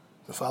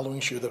The following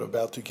shir that I'm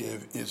about to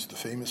give is the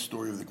famous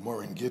story of the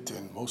Gemara in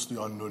Gittin, mostly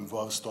on Nun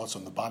Vav, starts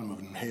on the bottom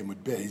of Nun Hey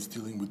Amud Beis,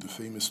 dealing with the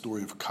famous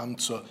story of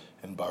Kamtza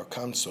and Bar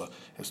Kamtza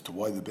as to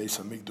why the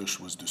Beis Hamikdash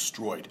was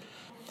destroyed.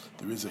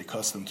 There is a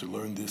custom to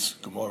learn this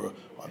Gemara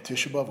on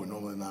Tisha B'Av. We're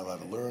normally not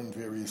allowed to learn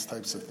various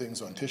types of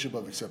things on Tisha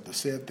B'Av except the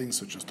sad things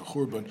such as the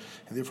Churban,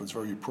 and therefore it's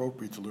very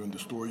appropriate to learn the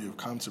story of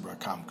Kamtza and Bar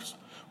Kamtza.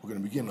 We're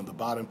going to begin on the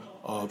bottom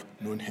of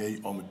Nun Hey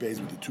Amud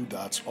Beis with the two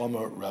dots,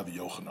 Amar Rav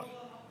Yochanan.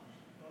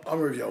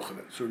 Amar Rav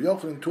Yochanan. So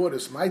Rav Yochanan taught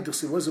us, what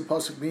does the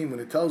pasuk mean when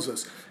it tells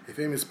us a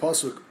famous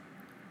pasuk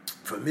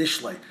from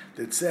Mishlei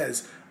that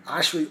says,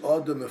 Ashrei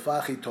Adam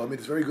Mefachi Tomid.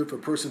 It's very good for a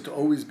person to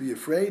always be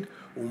afraid.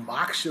 However,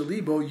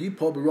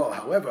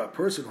 a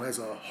person who has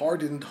a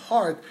hardened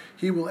heart,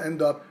 he will end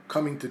up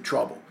coming to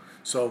trouble.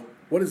 So,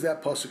 what does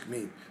that pasuk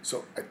mean?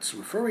 So, it's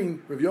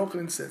referring, Rav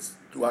Yochanan says,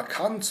 to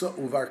Kamtza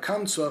and Bar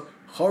Kamtza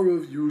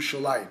Charuv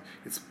Yerushalayim.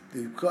 It's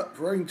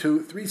referring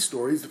to three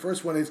stories. The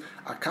first one is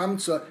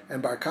Kamtza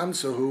and Bar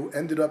Kamtza, who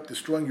ended up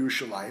destroying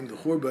Yerushalayim, the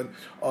Churban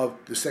of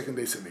the second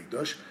Beis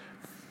Hamikdash.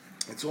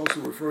 It's also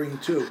referring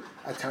to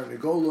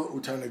Atarnagola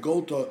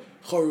Utarnagolta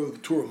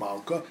Charuv Tur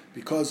Malka,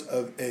 because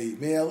of a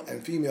male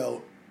and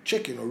female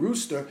chicken or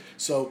rooster.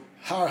 So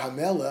Har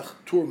HaMelech,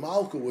 Tur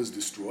Malka, was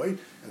destroyed.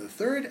 And the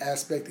third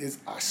aspect is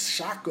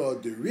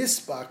Ashaka de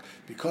Rispak,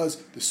 because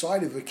the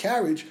side of a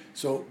carriage,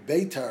 so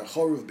Beitar,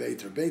 Charuv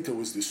Beitar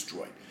was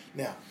destroyed.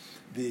 Now,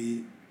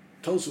 the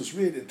Tosos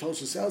Rid and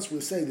Tosos else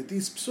will say that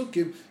these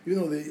psukim, even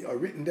though they are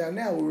written down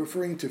now, are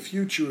referring to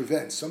future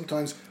events.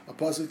 Sometimes a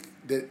pasuk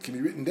that can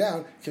be written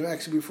down can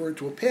actually refer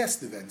to a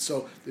past event.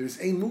 So there's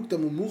Ein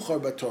Mukdam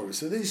Umuchar Batorah.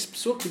 So these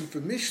psukim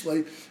from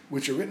Mishlei,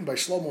 which are written by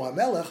Shlomo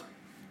HaMelech,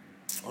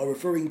 are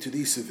referring to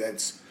these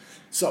events.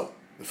 So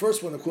the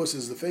first one, of course,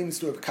 is the famous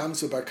story of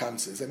Kamtza Bar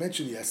Kamtza. As I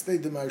mentioned yesterday,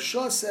 the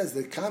Maharsha says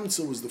that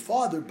Kamtza was the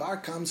father, Bar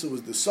Kamtza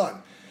was the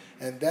son.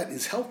 And that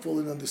is helpful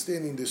in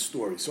understanding this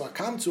story. So,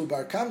 Kamtza and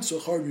Bar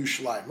Kamtza Char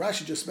Yerushalayim.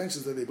 Rashi just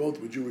mentions that they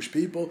both were Jewish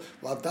people,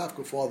 Lav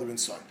Dafka, father and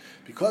son.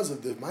 Because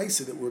of the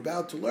Maisa that we're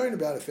about to learn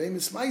about, a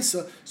famous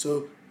Maisa,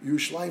 so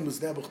Yerushalayim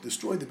was never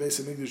destroyed, the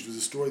Beis Hamikdash was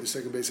destroyed, the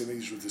second Beis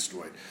Hamikdash was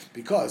destroyed.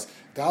 Because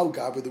Dao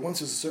Gabra, there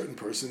once was a certain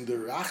person, the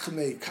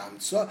Rachmei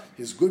Kamtza,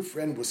 his good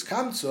friend was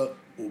Kamtza,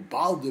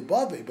 Ubal de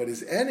Bave, but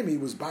his enemy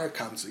was Bar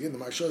Kamtza. Again, the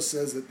Maharsha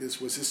says that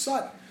this was his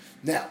son.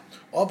 Now,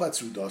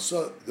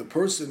 Abatsudasa, the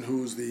person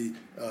who's the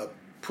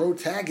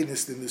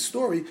protagonist in this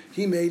story,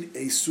 he made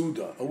a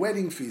Suda, a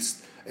wedding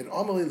feast. And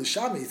Amalei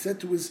L'Shami, he said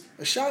to his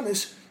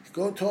Shamish,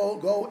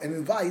 go and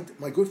invite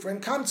my good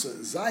friend Kamtza,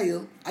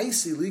 Zayil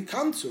Aisili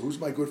Kamtza, who's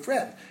my good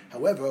friend.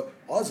 However,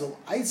 Azal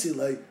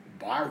Aisile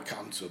Bar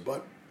Kamtza,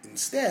 but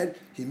instead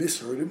he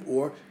misheard him,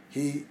 or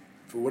he,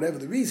 for whatever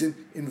the reason,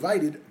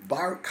 invited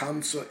Bar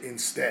Kamtza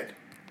instead.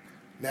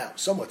 Now,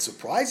 somewhat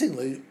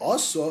surprisingly,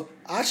 also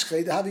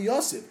Ashkei Dahavi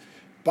Yosef,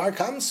 Bar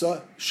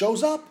Kamtza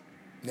shows up.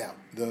 Now,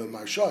 the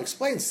Maharsha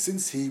explains,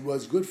 since he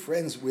was good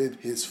friends with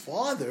his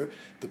father,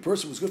 the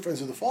person was good friends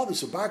with the father,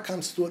 so Bar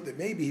Kamtza thought that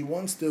maybe he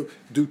wants to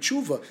do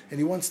tshuva, and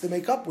he wants to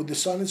make up with the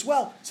son as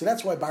well. So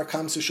that's why Bar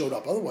Kamtza showed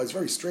up. Otherwise,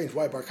 very strange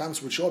why Bar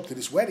Kamtza would show up to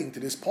this wedding,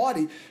 to this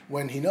party,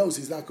 when he knows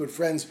he's not good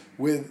friends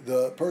with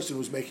the person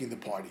who's making the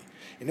party.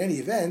 In any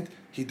event,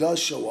 he does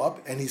show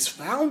up, and he's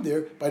found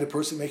there by the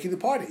person making the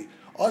party.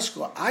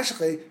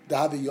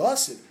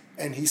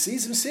 And he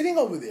sees him sitting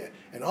over there.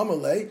 And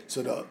Amalei,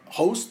 so the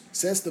host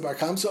says to Bar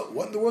Kamtza,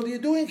 what in the world are you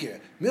doing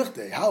here?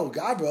 Milchte, how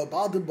Gabra,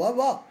 Baal de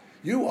Bava.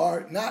 You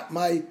are not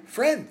my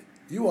friend.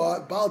 You are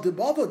Baal de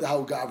Bava, the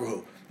how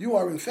Gabrahu. You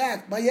are in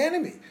fact my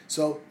enemy.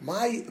 So,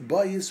 my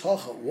bayis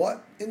hacha,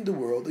 what in the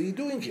world are you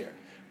doing here?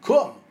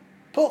 Kum,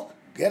 puk,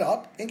 get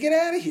up and get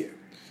out of here.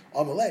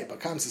 Amalei, Bar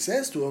Kamtza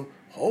says to him,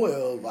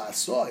 Hoel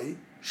vasoi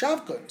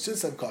shavkon.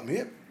 Since I've come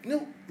here,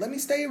 no, let me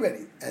stay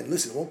already. And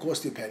listen, it won't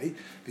cost you a penny.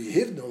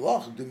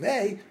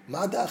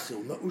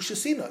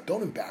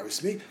 Don't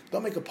embarrass me.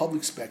 Don't make a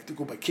public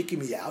spectacle by kicking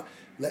me out.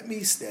 Let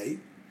me stay.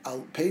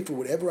 I'll pay for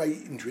whatever I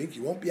eat and drink.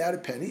 You won't be out a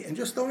penny. And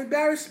just don't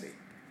embarrass me.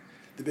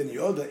 The Ben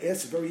Yoda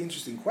asks a very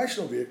interesting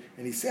question over here.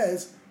 And he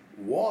says,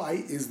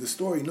 why is the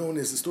story known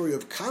as the story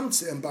of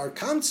Kamtza and Bar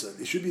Kamtza?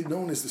 It should be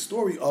known as the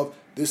story of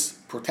this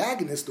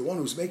protagonist, the one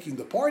who's making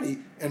the party,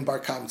 and Bar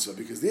Kamtza,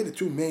 because they're the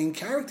two main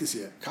characters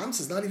here.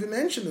 Kamtza is not even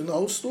mentioned in the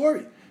whole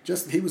story.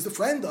 Just he was the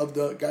friend of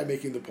the guy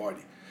making the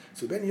party.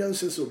 So Ben Yoda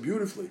says so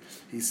beautifully.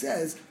 He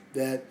says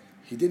that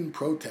he didn't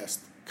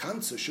protest.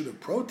 Kamtza should have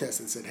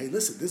protested and said, hey,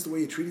 listen, this is the way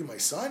you're treating my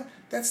son?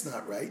 That's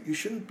not right. You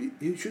shouldn't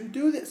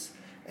do this.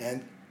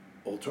 And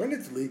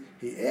alternatively,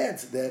 he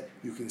adds that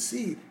you can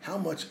see how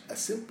much a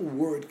simple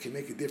word can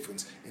make a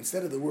difference.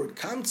 Instead of the word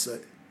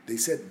Kamtza, they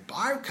said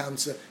Bar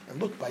Kamtza, and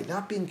look, by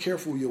not being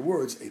careful with your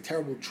words, a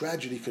terrible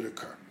tragedy could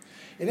occur.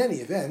 In any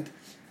event,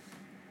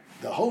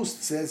 the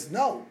host says,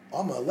 no,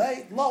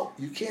 Amalei, lo,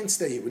 you can't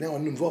stay here. We're now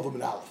on Nun Vav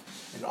Amud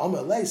Aleph. And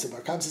Amalei, so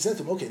Bar Kamtza said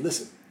to him, okay,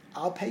 listen,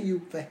 I'll pay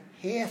you for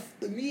half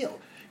the meal.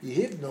 I'll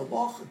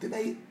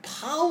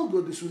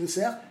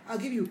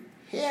give you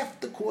half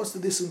the cost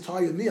of this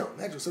entire meal.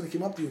 Imagine if somebody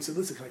came up to you and said,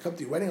 listen, can I come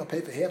to your wedding? I'll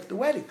pay for half the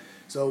wedding.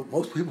 So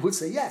most people would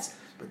say yes.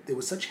 but there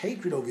was such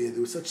hatred over here,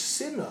 there was such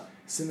sinnas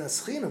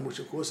chinam, which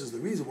of course is the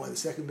reason why the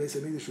second Beis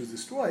Hamikdash was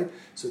destroyed.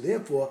 So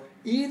therefore,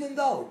 even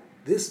though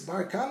this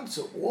Bar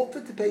Kamtza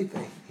offered to pay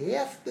for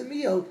half the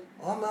meal,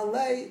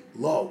 Amalei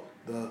lo,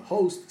 the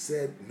host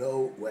said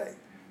no way.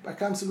 Bar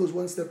Kamtza goes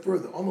one step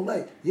further.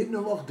 Amalei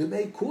yivna loch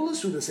demei kula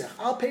sudasech.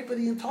 I'll pay for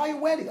the entire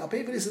wedding. I'll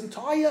pay for this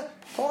entire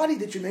party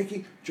that you're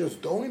making.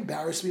 Just don't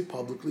embarrass me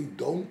publicly.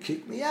 Don't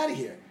kick me out of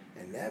here.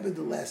 And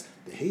nevertheless,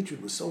 the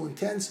hatred was so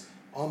intense.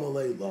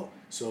 Amalei lo.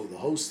 So the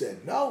host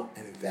said no,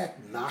 and in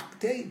fact,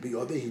 nakte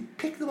biyodeh, he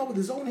picked him up with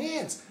his own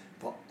hands.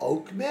 For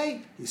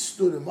okmei, he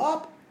stood him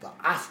up. For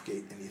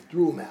afke, and he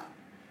threw him out.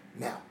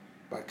 Now,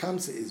 Bar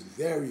Kamtza is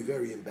very,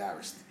 very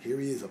embarrassed. Here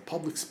he is, a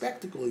public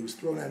spectacle. He was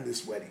thrown out of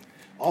this wedding.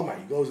 Omar,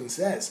 he goes and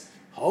says,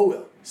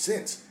 Hoel,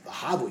 since the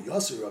Havu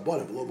Yasser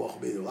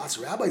Rabbanim, lots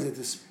of rabbis at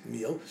this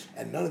meal,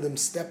 and none of them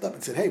stepped up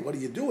and said, hey, what are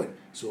you doing?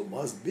 So it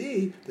must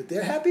be that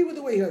they're happy with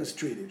the way he was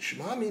treated.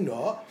 Shema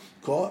Mina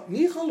Ka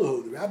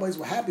Nichaluhu. The rabbis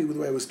were happy with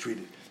the way he was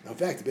treated. Now, in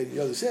fact, the Ben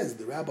Yoda says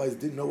the rabbis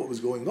didn't know what was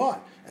going on,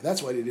 and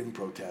that's why they didn't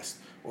protest.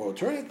 Or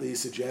alternatively, he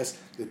suggests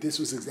that this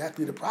was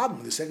exactly the problem.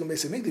 In the second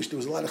Beis Hamikdash, there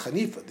was a lot of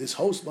Hanifa. This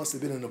host must have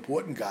been an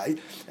important guy,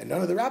 and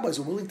none of the rabbis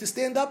were willing to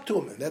stand up to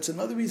him. And that's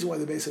another reason why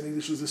the Beis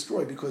Hamikdash was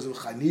destroyed, because of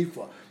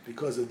Hanifa,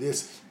 because of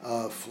this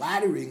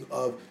flattering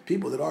of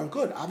people that aren't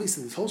good.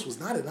 Obviously, this host was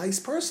not a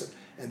nice person,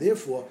 and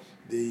therefore,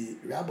 the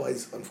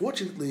rabbis,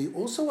 unfortunately,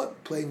 also are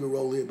playing a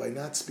role here by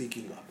not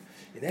speaking up.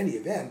 In any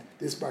event,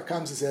 this Bar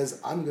Kamtza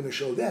says, I'm going to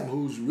show them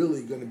who's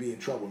really going to be in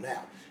trouble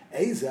now.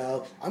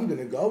 Ezel, I'm going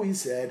to go, he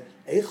said,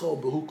 Echol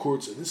behu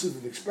kurza. This is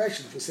an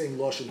expression for saying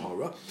Lashon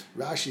Hara.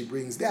 Rashi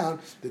brings down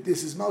that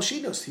this is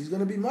Malshinos. He's going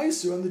to be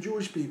Meiser on the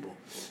Jewish people.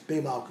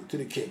 Beimalku, to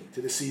the king,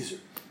 to the Caesar.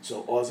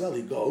 So Ozel,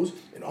 he goes,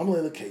 and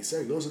Amalei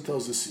L'Keser, he goes and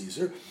tells the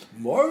Caesar,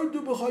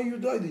 Mardu b'chay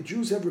Yudai, the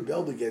Jews have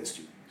rebelled against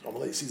you.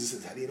 Amalei, Caesar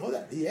says, how do you know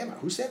that?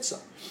 Who said so?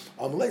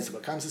 Amalei, so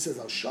Kamtza says,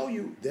 I'll show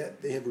you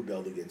that they have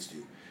rebelled against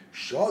you.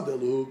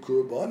 Shadalu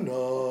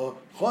kurbana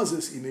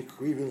chazis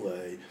imikrivin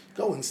lei.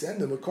 Go and send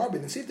them a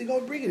carbon and see if they go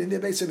and bring it in their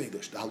Beis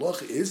Hamikdash. The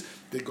halacha is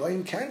the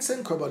goyim can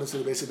send karbanos to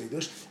the Beis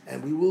Hamikdash,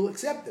 and we will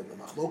accept them. The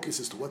machlokes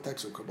as to what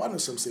types of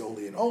karbanos. Some say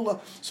only an ola,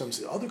 some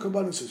say other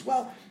karbanos as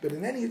well. But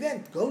in any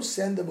event, go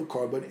send them a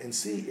carbon and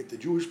see if the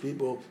Jewish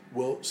people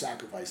will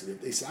sacrifice it.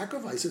 If they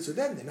sacrifice it, so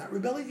then they're not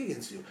rebelling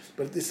against you.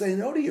 But if they say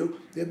no to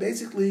you, they're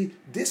basically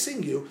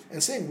dissing you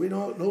and saying we're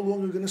no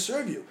longer going to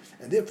serve you,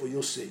 and therefore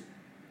you'll see.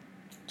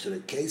 So the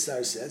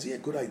Kesar says, yeah,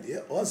 good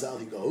idea. Ozal,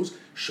 he goes,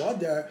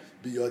 Shadar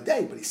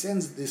biyodei, but he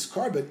sends this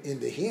carbon in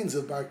the hands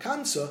of Bar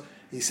Kamtza.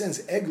 He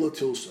sends egla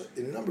tilsa.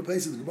 In a number of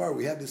places in the Gemara,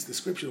 we have this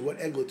description of what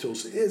egla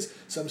tilsa is.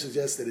 Some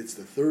suggest that it's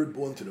the third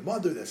born to the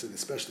mother. That's an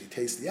especially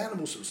tasty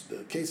animal. So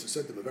the case is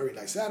said of a very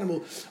nice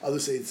animal.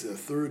 Others say it's the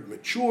third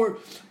mature.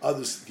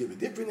 Others give a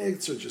different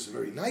egg, so it's just a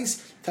very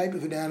nice type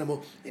of an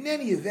animal. In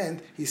any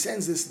event, he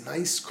sends this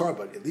nice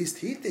carbon. At least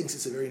he thinks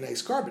it's a very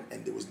nice carbon,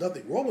 and there was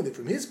nothing wrong with it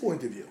from his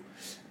point of view.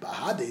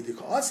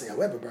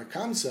 However, Bar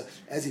Kamtza,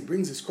 as he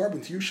brings his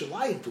carbon to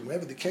Yerushalayim from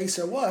wherever the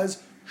Kesar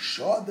was,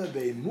 Shada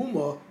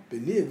be'muma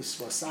b'niv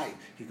svasayim.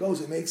 He goes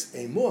and makes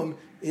a mum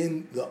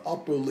in the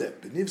upper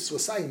lip. B'niv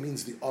svasayim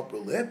means the upper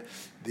lip.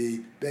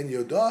 The Ben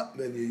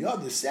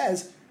Yoda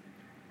says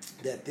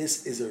that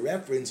this is a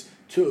reference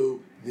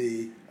to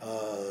the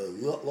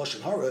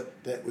Lashon Hara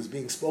that was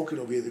being spoken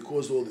over here that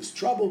caused all this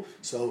trouble.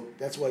 So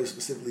that's why it's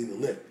specifically the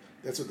lip.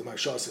 That's what the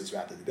Marsha says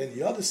rather. The Ben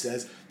Yoda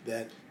says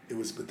that it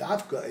was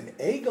Badavka, an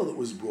egel that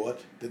was brought,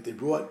 that they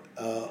brought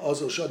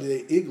Ozel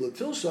Shadei Egla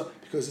Tilsa,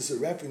 because it's a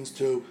reference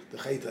to the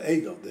Chayta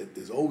Egel, that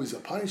there's always a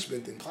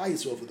punishment in Klai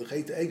Yisrael for the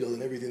Chayta Egel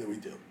in everything that we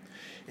do.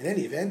 In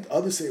any event,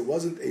 others say it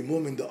wasn't a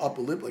mum in the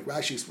upper lip, like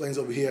Rashi explains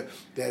over here,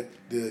 that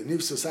the Niv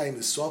Sosayim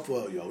is Sofa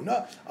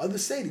Yona.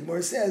 Others say, the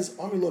Gemara says,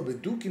 Amilo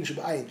Bedukin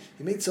Shabayin,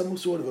 he made some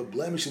sort of a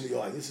blemish in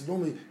the eye. This is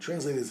normally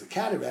translated as a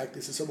cataract.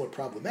 This is somewhat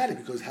problematic,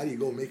 because how do you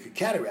go and make a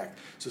cataract?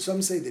 So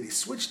some say that he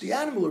switched the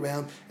animal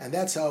around, and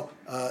that's how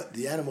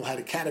the animal had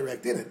a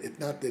cataract in it. It's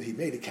not that he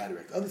made a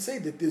cataract. Others say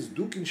that this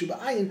Dukin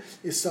Shabayin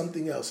is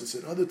something else. It's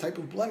another type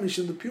of blemish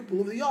in the pupil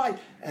of the eye,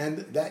 and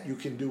that you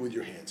can do with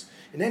your hands.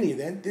 In any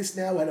event, this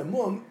now had a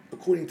mum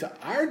according to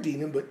our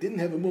dinim, but didn't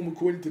have a mum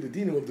according to the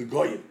dinim of the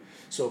goyim.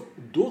 So,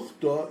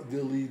 duchta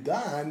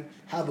dilidan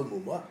have a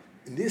mumma.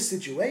 In this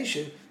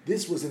situation,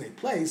 this was in a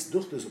place,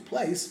 duchta is a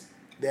place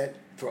that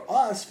for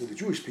us, for the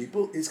Jewish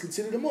people, is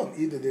considered a mum.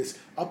 Either this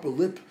upper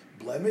lip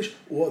blemish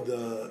or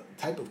the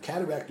type of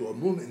cataract or a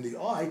mum in the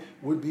eye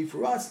would be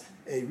for us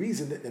a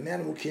reason that the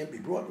animal can't be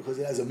brought because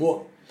it has a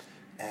mum.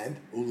 And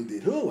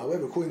Uludidhu,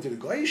 however, according to the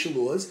Goyish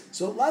laws,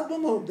 so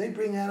Ladbamu, they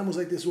bring animals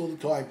like this all the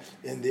time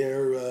in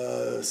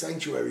their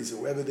sanctuaries, or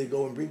wherever they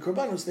go and bring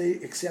korbanos,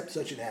 they accept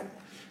such an animal.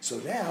 So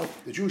now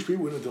the Jewish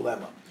people are in a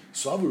dilemma.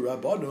 Some of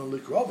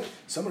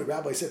the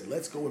rabbis said,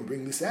 let's go and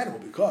bring this animal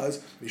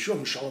because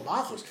Mishum Shalom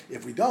Achos.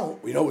 If we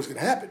don't, we know what's going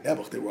to happen.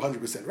 Nebuch, they were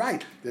 100%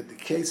 right that the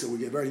Kesar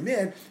would get very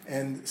mad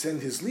and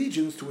send his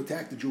legions to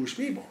attack the Jewish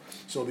people.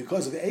 So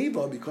because of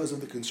Ava, because of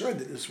the concern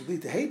that this would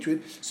lead to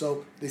hatred,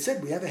 so they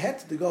said, we have a head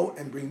to go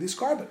and bring this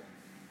carbon.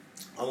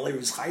 Unlike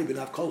Rav Zechariah ben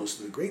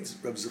Avkolos, the great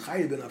Rav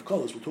Zechariah ben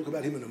Avkolos, we'll talk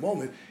about him in a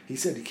moment, he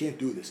said he can't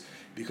do this.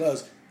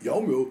 Because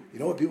Yomru, you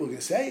know what people are going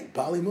to say?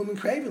 Bali Mum and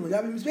Craven,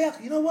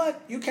 you know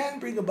what? You can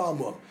bring a Baal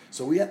Mum.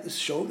 So we have to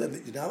show them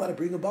that you're not allowed to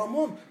bring a Baal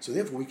Mum. So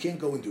therefore we can't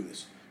go and do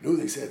this. No,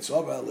 they said,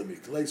 so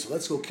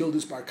let's go kill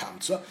this Bar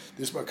Kamtza.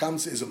 This Bar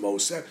Kamtza is a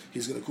Moser.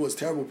 He's going to cause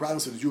terrible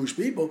problems to the Jewish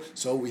people,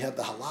 so we have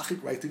the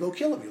halachic right to go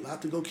kill him. You're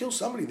allowed to go kill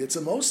somebody that's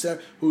a Moser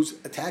who's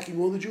attacking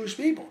all the Jewish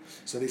people.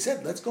 So they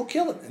said, let's go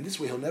kill him. And this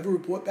way he'll never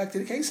report back to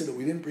the case that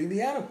we didn't bring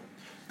the animal.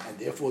 And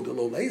therefore, the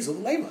lo leza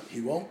lema, he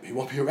won't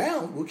be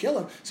around. We'll kill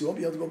him, so he won't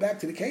be able to go back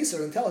to the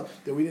Kesar and tell him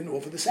that we didn't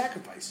offer the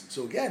sacrifice.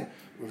 So again,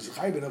 Rav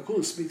Zechariah ben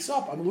Avkolos speaks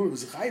up. I'm a Rav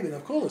Zechariah ben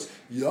Avkolos.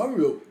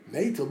 Yaru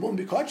made till mum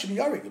bikachim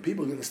yaring. The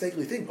people are going to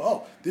mistakenly think,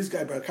 oh, this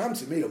guy Bar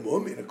Kamtza made a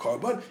mum in a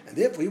carbon, and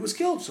therefore he was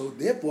killed. So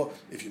therefore,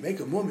 if you make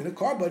a mum in a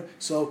carbon,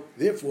 so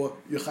therefore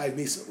you're chayiv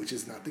misa, which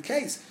is not the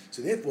case.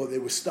 So therefore they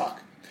were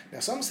stuck. Now,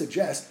 some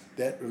suggest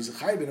that Rav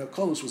Zechariah ben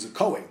Avkolos was a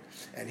Kohen,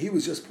 and he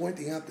was just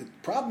pointing out the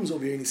problems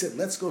over here, and he said,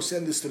 let's go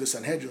send this to the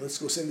Sanhedrin, let's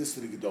go send this to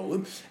the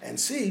Gedolim, and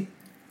see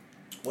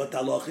what the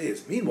halach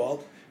is.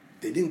 Meanwhile,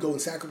 they didn't go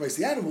and sacrifice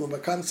the animal, and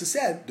Bar Kamtza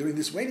said, during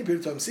this waiting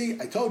period of time, see,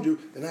 I told you,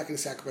 they're not going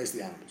to sacrifice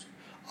the animals.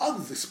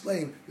 Others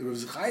explain that Rav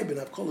Zechariah ben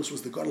Avkolos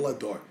was the Gadol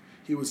Ador.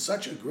 He was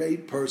such a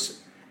great person,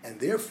 and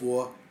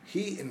therefore,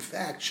 he, in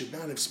fact, should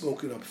not have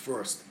spoken up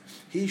first.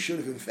 He should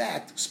have, in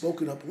fact,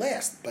 spoken up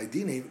last. By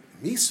Dine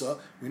Misa,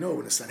 we know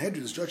when the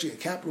Sanhedrin is judging a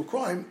capital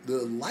crime,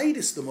 the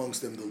lightest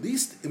amongst them, the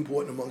least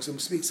important amongst them,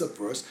 speaks up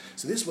first.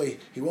 So this way,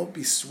 he won't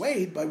be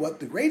swayed by what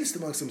the greatest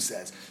amongst them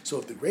says. So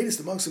if the greatest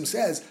amongst them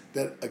says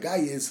that a guy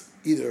is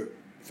either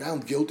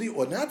found guilty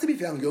or not to be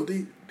found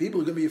guilty,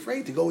 people are going to be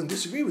afraid to go and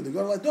disagree with the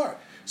Gadol Adar.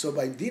 So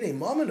by Dine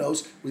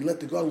Mamanos, we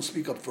let the Gadol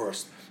speak up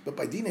first. But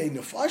by Dine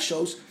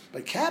Nefashos, by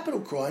capital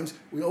crimes,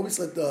 we always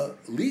let the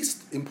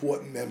least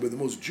important member, the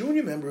most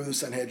junior member of the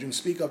Sanhedrin,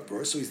 speak up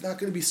first, so he's not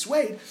going to be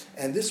swayed,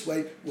 and this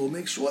way we'll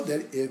make sure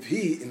that if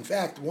he, in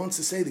fact, wants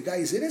to say the guy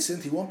is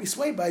innocent, he won't be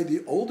swayed by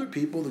the older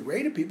people, the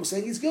greater people,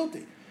 saying he's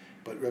guilty.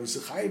 But Rav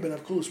Zechariah ben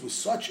Avkolos was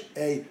such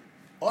a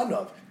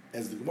onav,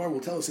 as the Gemara will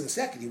tell us in a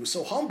second, he was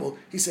so humble,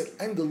 he said,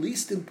 I'm the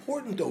least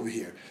important over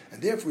here. And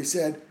therefore he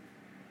said,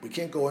 we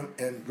can't go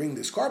and bring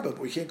this carbon, but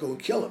we can't go and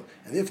kill him.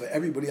 And therefore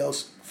everybody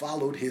else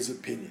followed his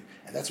opinion.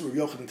 And that's what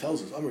Rav Yochanan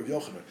tells us. I'm Rav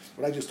Yochanan.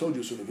 What I just told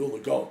you is from the Vilna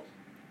Gaon.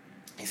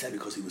 He said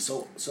because he was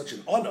such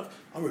an honor.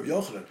 I'm Rav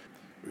Yochanan.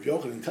 Rav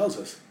Yochanan tells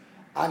us,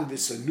 and the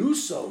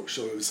sanuso,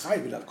 so Rav Zechariah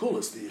ben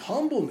Avkolos, the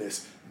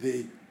humbleness,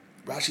 the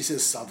Rashi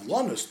says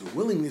savlanus, the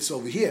willingness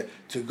over here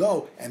to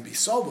go and be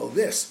solved of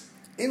this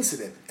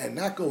incident and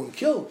not go and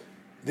kill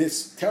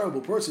this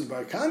terrible person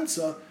Bar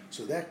Kamtza,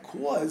 so that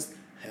caused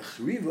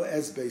Hechriva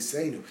es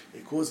Beisenu.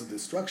 It caused the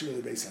destruction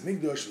of the Beis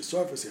Hamikdash. The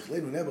surface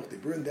Echlenu Nebuch. They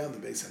burned down the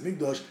Beis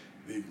Hamikdash.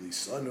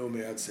 V'glisanu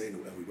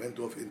me'atzenu, and we went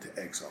off into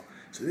exile.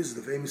 So this is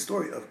the famous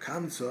story of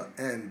Kamtza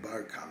and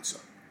Bar Kamtza.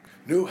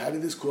 Now, how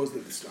did this cause the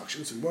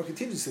destruction? So the Gemara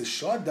continues, it says,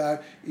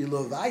 Shadar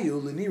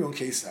ilovayu l'niron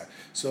kesar.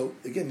 So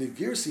again, the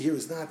Girsi here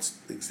is not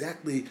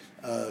exactly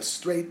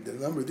straight, the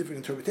number of different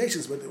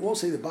interpretations, but they all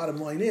say the bottom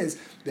line is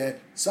that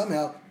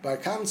somehow Bar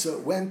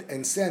Kamtza went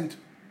and sent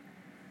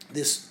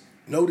this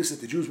notice that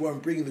the Jews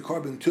weren't bringing the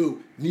carbon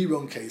to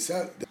Neron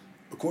Kesar.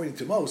 According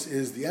to most,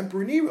 is the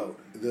Emperor Nero,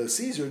 the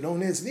Caesar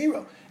known as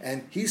Nero.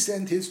 And he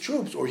sent his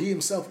troops, or he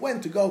himself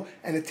went to go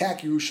and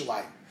attack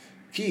Yerushalayim.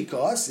 Ki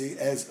Kaasi,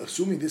 as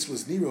assuming this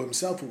was Nero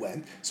himself who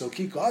went, so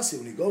Ki Kaasi,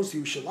 when he goes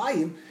to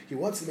Yerushalayim, he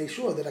wants to make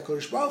sure that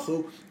HaKadosh Baruch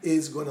Hu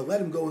is going to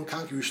let him go and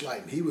conquer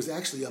Yerushalayim. He was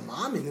actually a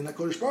mamin in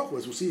HaKadosh Baruch Hu,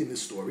 as we'll see in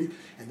this story,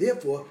 and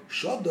therefore,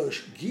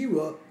 Shadash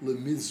Gira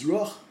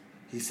LeMizrach,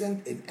 he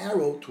sent an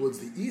arrow towards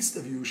the east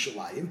of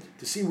Yerushalayim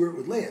to see where it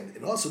would land,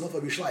 and also north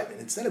of Yerushalayim. And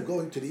instead of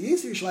going to the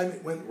east of Yerushalayim,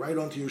 it went right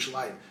onto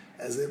Yerushalayim.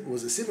 As it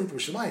was a siman from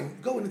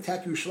Shemayim, go and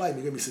attack Yerushalayim,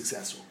 you're going to be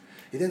successful.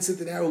 He then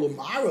sent an arrow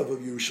L'Marav of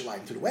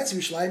Yerushalayim, to the west of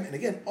Yerushalayim, and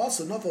again,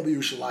 also north of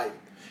Yerushalayim.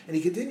 And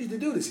he continued to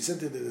do this. He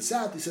sent it to the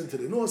south, he sent it to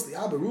the north, the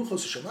Abba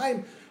Ruchos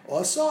Shemayim,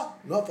 also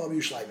north of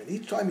Yerushalayim. And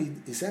each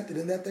time he sent it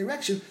in that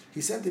direction,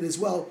 he sent it as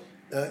well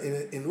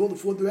in all the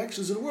four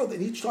directions of the world,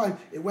 and each time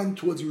it went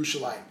towards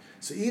Yerushalayim.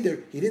 So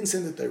either he didn't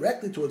send it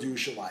directly towards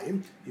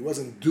Yerushalayim, he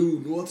wasn't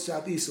due north,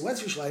 south, east, or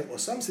west Yerushalayim, or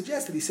some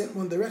suggest that he sent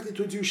one directly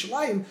towards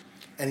Yerushalayim,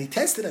 and he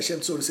tested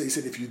Hashem, so to say. He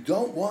said, if you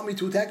don't want me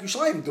to attack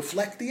Yerushalayim,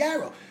 deflect the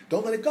arrow.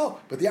 Don't let it go.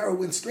 But the arrow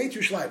went straight to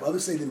Yerushalayim.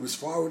 Others say that it was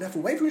far enough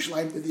away from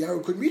Yerushalayim that the arrow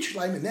couldn't reach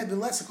Yerushalayim, and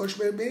nevertheless, the Kosh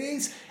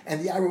Beis,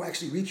 and the arrow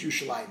actually reached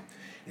Yerushalayim.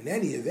 In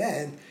any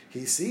event,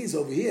 he sees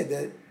over here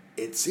that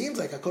it seems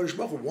like HaKadosh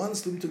Baruch Hu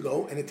wants them to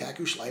go and attack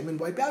Yerushalayim and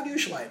wipe out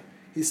Yerushalayim.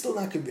 He's still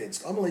not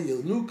convinced. Amalei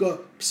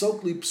Yeluka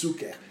Psokli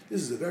Psukech.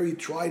 This is a very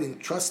tried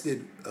and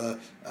trusted,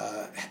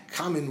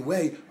 common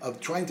way of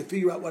trying to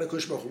figure out what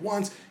HaKadosh Baruch Hu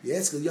wants. You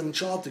ask a young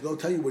child to go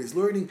tell you what he's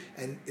learning,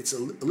 and it's a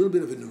little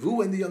bit of a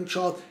nevuah in the young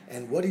child,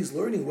 and what he's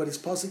learning, what his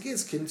pasuk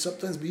is, can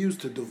sometimes be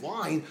used to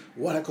divine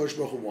what HaKadosh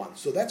Baruch Hu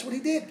wants. So that's what he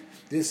did.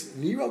 This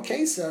Nero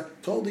Kesar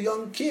told the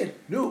young kid,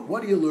 "No,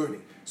 what are you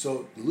learning?"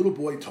 So the little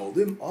boy told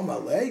him,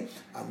 Amalei,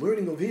 I'm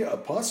learning over here a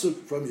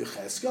pasuk from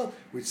Yecheskel,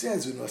 which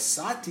says, I'm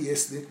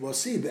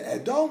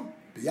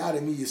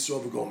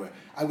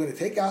going to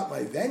take out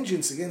my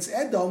vengeance against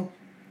Edom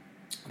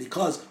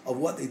because of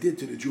what they did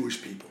to the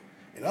Jewish people.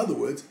 In other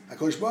words,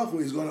 HaKadosh Baruch Hu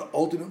is going to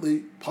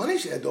ultimately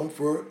punish Edom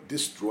for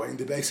destroying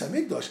the Beis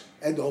HaMikdash.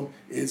 Edom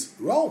is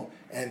Rome.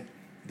 And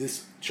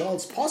this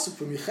child's pasuk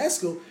from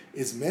Yecheskel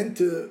is meant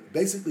to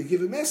basically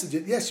give a message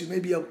that, yes, you may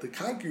be able to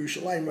conquer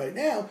Yerushalayim right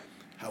now,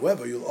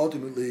 however, you'll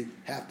ultimately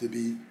have to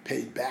be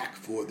paid back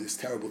for this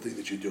terrible thing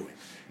that you're doing.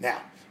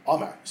 Now,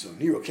 Omar, so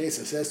Nero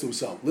Kesar says to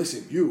himself,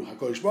 listen, you,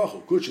 HaKadosh Baruch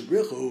Hu, Kushik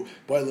Richu,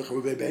 Boilech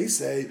Ruvei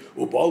Beisei,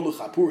 Ubolech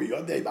Hapuri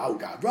Yodei Ba'u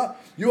Gavra,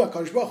 you,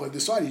 HaKadosh Baruch Hu, have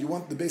decided you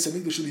want the Beis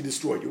HaMikdash to be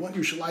destroyed. You want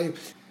Yerushalayim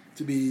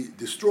to be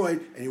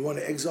destroyed, and you want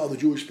to exile the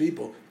Jewish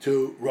people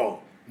to Rome.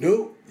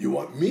 No, you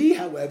want me,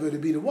 however, to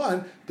be the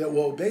one that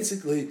will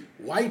basically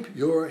wipe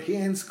your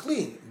hands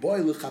clean.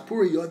 Boilech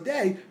Hapuri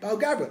Yodei Ba'u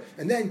Gavra.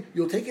 And then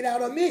you'll take it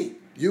out on me.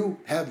 You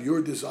have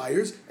your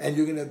desires, and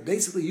you're going to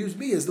basically use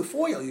me as the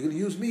foil. You're going to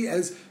use me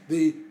as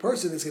the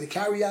person that's going to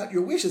carry out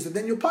your wishes, and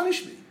then you'll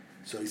punish me.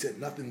 So he said,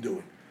 nothing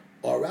doing.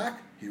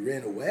 Arak, he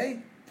ran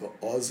away for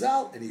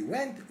Ozal, and he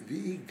went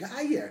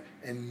V'Gayer.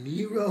 And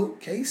Nero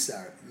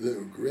Kesar,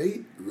 the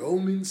great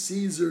Roman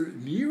Caesar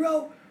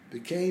Nero,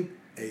 became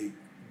a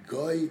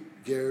Goy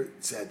Ger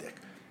Tzedek.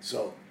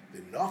 So the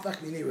Nafach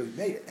Minei Rabbi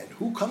Meir, and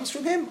who comes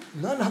from him?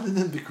 None other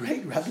than the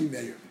great Rabbi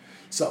Meir.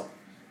 So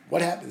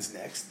what happens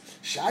next?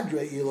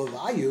 Shadre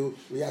Ilovayu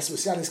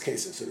Liasvasianis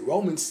Kesar. So the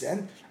Romans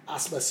send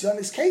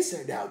Asvasianis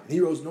Kesar. Now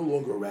Nero's no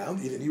longer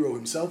around. Either Nero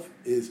himself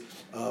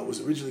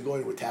was originally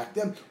going to attack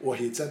them, or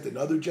he had sent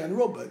another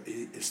general, but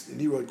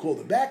Nero had called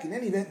him back. In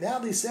any event, now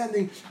they're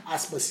sending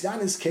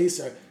Asvasianis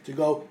Kesar to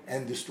go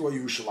and destroy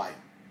Yerushalayim.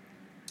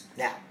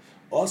 Now,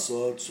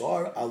 also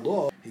Tsar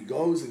Allah, he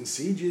goes and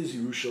sieges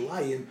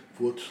Yerushalayim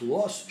for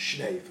Tlos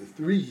Shnei for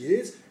 3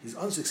 years. He's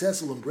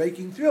unsuccessful in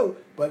breaking through,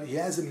 but he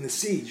has him in a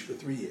siege for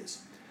 3 years.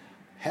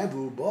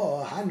 Hevu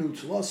ba hanu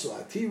tloso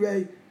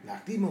atire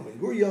nakdimo ben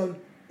Gurion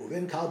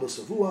uben kalba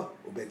savua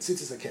uben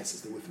tzitzis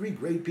akeses. There were 3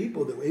 great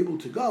people that were able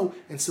to go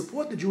and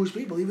support the Jewish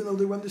people even though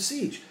they were under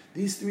siege.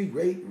 These 3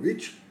 great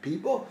rich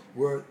people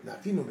were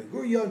Nakdimo ben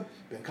Gurion,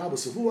 ben kalba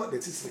savua, ben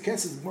tzitzis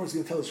akeses. The Gemara is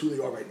going to tell us who they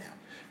are right now.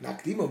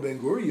 Nakdimo ben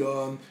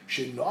Gurion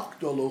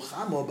shenakto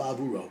lochamo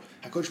ba'avuro.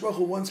 HaKadosh Baruch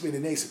Hu once made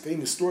a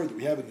famous story that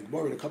we have in the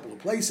Gemara in a couple of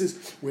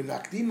places, where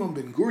Nakdimo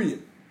ben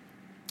Gurion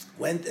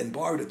went and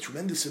borrowed a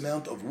tremendous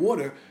amount of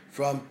water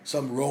from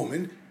some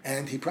Roman,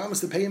 and he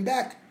promised to pay him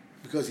back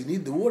because he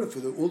needed the water for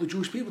all the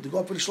Jewish people to go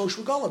up for the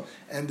Shlosh Regalim,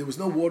 and there was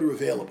no water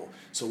available.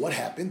 So what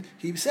happened?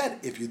 He said,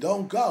 if you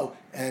don't go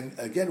and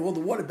get all the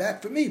water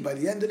back for me by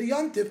the end of the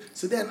Yontif,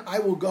 so then I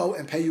will go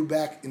and pay you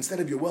back. Instead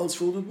of your wells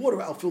filled with water,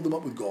 I'll fill them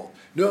up with gold.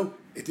 No,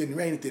 it didn't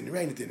rain.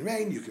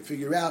 You can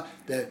figure out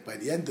that by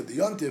the end of the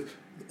Yontif,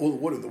 all the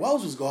water in the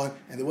wells was gone,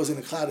 and there wasn't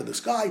a cloud in the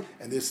sky,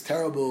 and this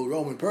terrible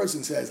Roman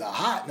person says,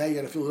 aha, now you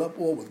got to fill it up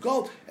all with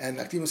gold. And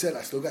Nakdimo said,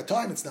 I still got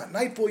time, it's not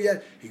nightfall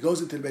yet. He goes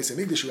into the Beis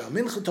HaMikdash around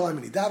Mincha time,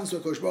 and he davens to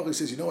HaKadosh Baruch Hu. He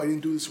says, I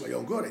didn't do this for my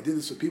own good, I did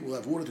this for people who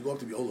have water to go up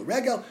to the Ola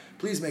Regel,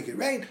 please make it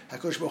rain.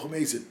 HaKadosh Baruch Hu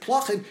makes it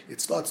plachin, it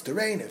starts to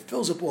rain, it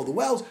fills up all the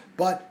wells,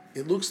 but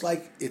it looks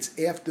like it's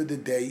after the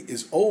day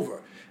is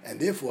over. And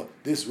therefore,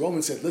 this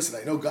Roman said, listen,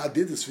 I know God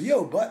did this for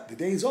you, but the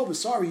day is over.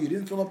 Sorry, you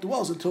didn't fill up the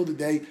wells until the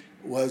day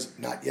was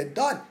not yet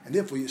done. And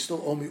therefore, you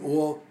still owe me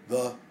all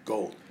the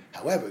gold.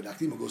 However,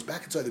 Nakdimo goes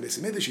back inside the Beis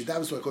HaMikdash. He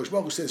davens to HaKadosh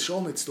Baruch Hu, says,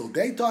 Shalom, it's still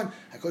daytime.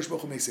 HaKadosh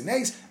Baruch Hu makes a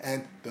nace,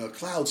 and the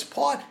clouds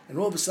part, and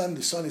all of a sudden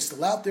the sun is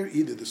still out there.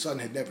 Either the sun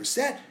had never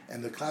set,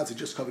 and the clouds had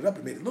just covered up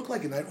and made it look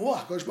like a night, or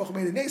HaKadosh Baruch Hu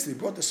made a nace, and he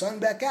brought the sun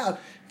back out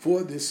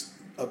for this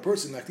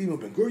person,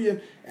 Nakdimo ben Gurion,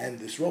 and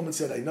this Roman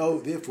said, I know,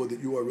 therefore, that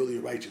you are really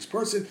a righteous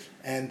person,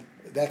 and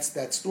that's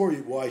that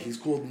story why he's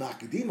called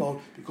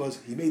Nakdimo, because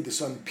he made the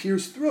sun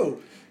pierce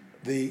through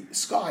the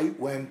sky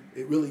when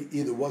it really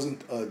either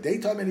wasn't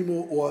daytime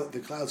anymore or the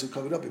clouds had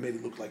covered up and made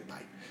it look like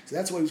night. So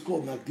that's why he was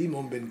called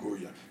Nakdimon ben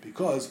Gurion,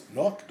 because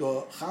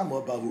Nokta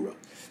Chama Bahura.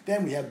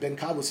 Then we have Ben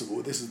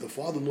Kabbasavu. This is the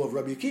father-in-law of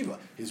Rabbi Akiva,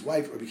 his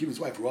wife, Rabbi Akiva's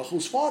wife,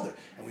 Rachel's father.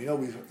 And we know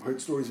we've heard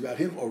stories about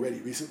him already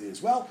recently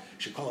as well.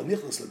 Shekala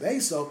Nichlas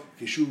Lebeso,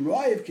 Kishu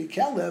Royev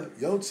Kikelev,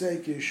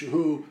 Yotze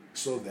Kishu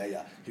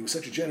Soveya. He was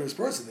such a generous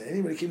person that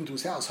anybody came into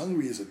his house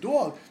hungry as a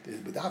dog, the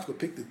Badafka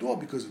picked the dog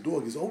because the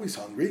dog is always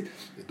hungry.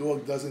 The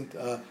dog doesn't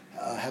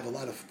have a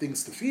lot of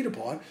things to feed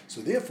upon,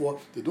 so therefore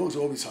the dog's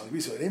always hungry.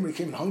 So if anybody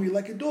came in hungry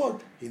like a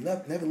dog, he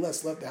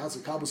nevertheless left the house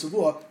of Kabbalah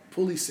Savua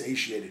fully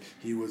satiated.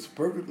 He was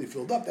perfectly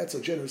filled up. That's how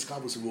generous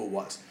Kabbalah Savua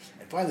was.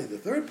 And finally, the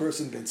third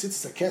person, Ben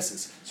Tzitzis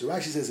Akeses. So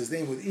Rashi says his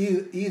name would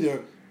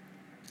either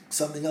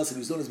something else that he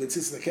was known as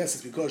Betzitzis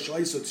Nekesis because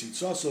Shaiso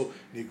Tzitzoso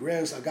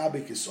Nigreus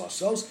Agabi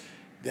Kisosos,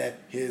 that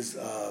his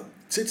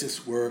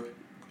tzitzis were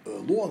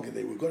long and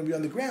they were going to be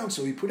on the ground,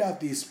 so he put out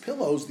these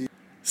pillows, these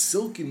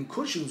silken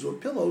cushions or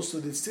pillows, so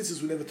that his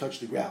tzitzis would never touch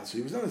the ground. So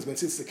he was known as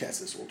Betzitzis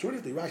Nekesis.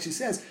 Alternatively, Rashi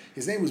says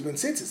his name was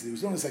Betzitzis. He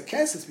was known as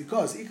Nekesis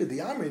because Ika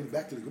Diamrin,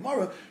 back to the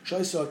Gemara,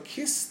 Shaiso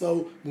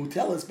Kisto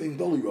Mutelas being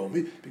Doli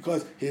Romi,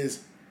 because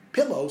his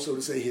pillow, so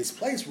to say, his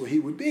place where he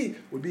would be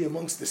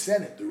amongst the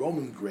Senate, the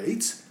Roman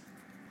greats,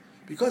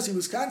 because he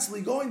was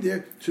constantly going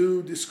there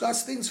to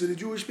discuss things for the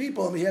Jewish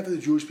people on behalf of the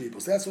Jewish people.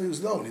 So that's what he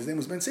was known. His name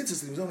was Ben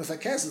Tzitzis, and he was known as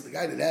Hakesis, the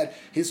guy that had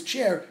his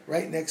chair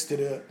right next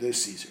to the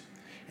Caesar.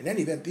 In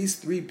any event, these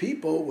three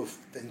people were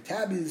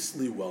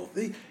fantabulously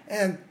wealthy,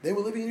 and they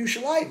were living in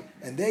Yerushalayim.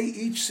 And they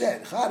each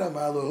said, Chadam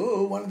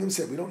Alahu, one of them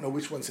said, we don't know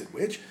which one said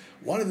which,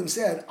 one of them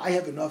said, I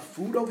have enough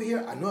food over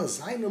here, I have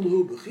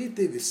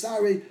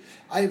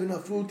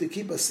enough food to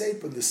keep us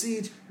safe from the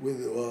siege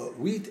with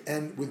wheat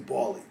and with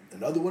barley.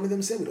 Another one of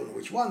them said, we don't know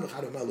which one,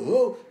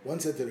 one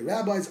said to the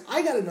rabbis,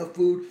 I got enough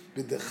food,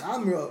 with the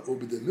chamra or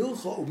with the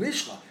milcha or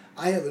mishcha.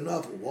 I have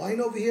enough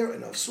wine over here,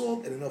 enough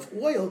salt, and enough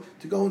oil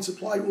to go and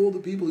supply all the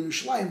people in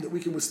Yerushalayim that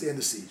we can withstand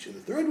the siege. And the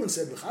third one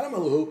said,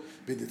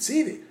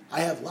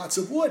 I have lots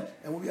of wood,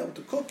 and we'll be able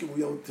to cook, and we'll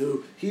be able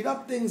to heat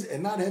up things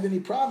and not have any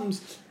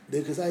problems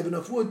because I have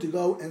enough wood to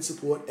go and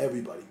support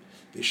everybody.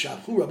 By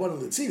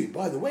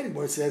the way, the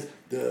Gemara says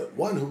the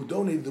one who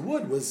donated the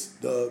wood was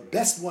the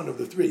best one of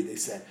the three, they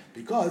said,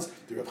 because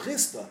the Rav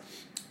Chisda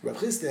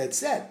had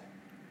said,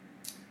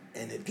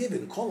 and had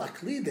given Kol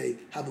Aklide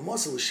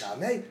Habamasal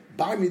Shameh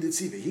Bar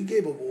Miditzive. He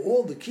gave up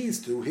all the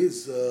keys to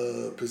his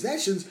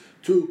possessions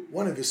to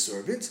one of his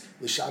servants,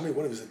 L'Shameh,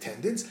 one of his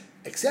attendants,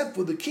 except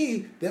for the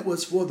key that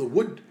was for the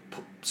wood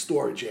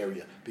storage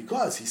area.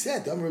 Because he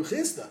said, Damar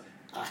Chisda,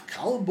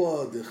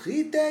 Akalba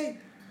Dechite,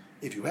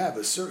 if you have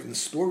a certain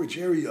storage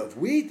area of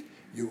wheat,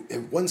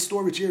 one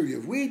storage area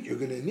of wheat, you're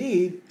going to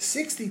need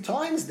 60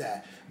 times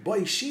that.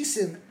 By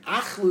shisim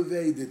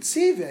achleve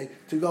detzive,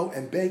 to go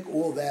and bake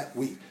all that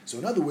wheat. So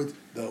in other words,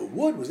 the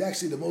wood was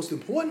actually the most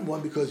important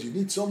one because you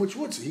need so much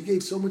wood. So he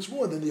gave so much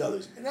more than the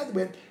others. In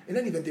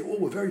any event, they all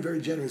were very, very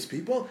generous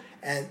people.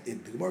 And the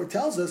Gemara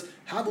tells us,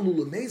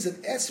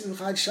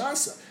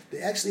 they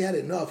actually had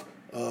enough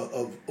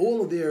of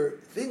all of their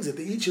things that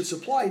they each had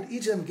supplied.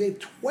 Each of them gave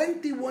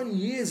 21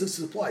 years of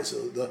supply.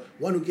 So the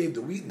one who gave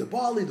the wheat and the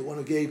barley, the one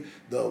who gave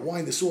the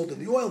wine, the salt, and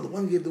the oil, the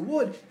one who gave the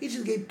wood, each of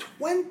them gave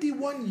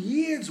 21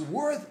 years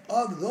worth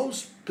of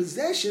those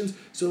possessions.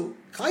 So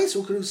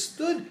Kaisel could have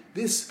stood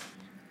this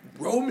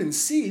Roman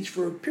siege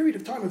for a period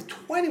of time of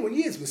 21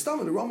 years. But some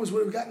of the Romans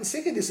would have gotten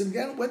sick of this and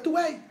again went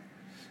away.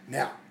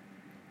 Now,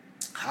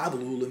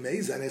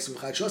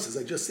 as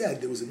I just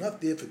said, there was enough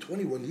there for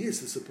 21 years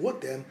to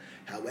support them.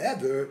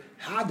 However,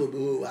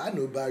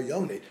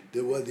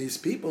 there were these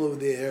people over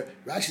there.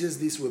 Rashi says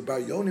these were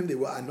bar yonim. They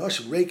were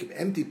anosh reik,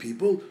 empty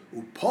people.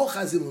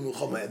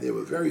 And they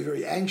were very,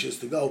 very anxious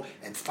to go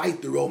and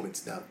fight the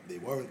Romans. Now, they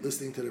weren't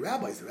listening to the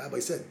rabbis. The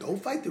rabbis said,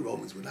 don't fight the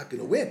Romans. We're not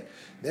going to win.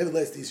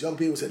 Nevertheless, these young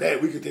people said, hey,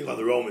 we could take on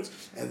the Romans.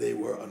 And they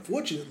were,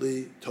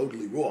 unfortunately,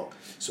 totally wrong.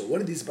 So what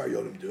did these bar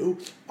yonim do?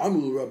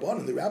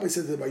 And the rabbi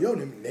said to the bar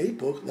yonim,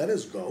 let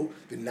us go.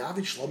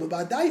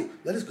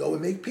 Let us go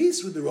and make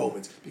peace with the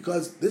Romans,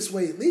 because this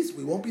way at least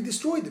we won't be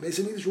destroyed. The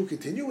Beis Hamikdash will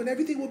continue and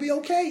everything will be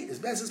okay as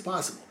best as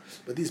possible.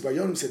 But these Bar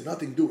Yonim said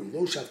nothing doing.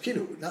 Lo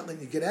shavkinu, we're not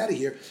letting you get out of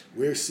here.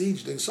 We're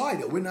sieged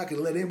inside. We're not going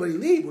to let anybody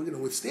leave. We're going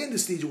to withstand the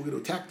siege. We're going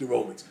to attack the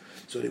Romans.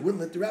 So they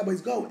wouldn't let the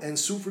rabbis go and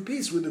sue for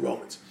peace with the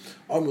Romans.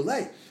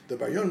 Amulei, the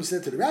Bar Yonim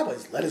said to the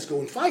rabbis, let us go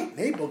and fight.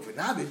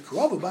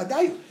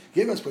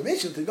 Give us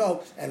permission to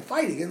go and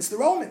fight against the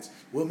Romans.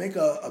 We'll make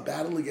a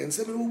battle against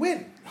them and we'll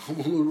win.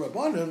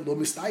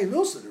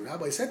 The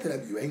rabbi said to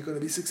them, you ain't going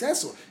to be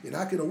successful. You're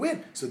not going to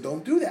win. So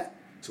don't do that.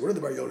 So what did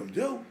the Bar Yonim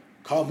do?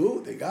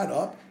 Kamu, they got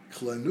up.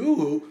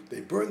 Klanuhu,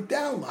 they burnt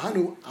down.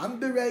 Lahanu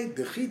ambere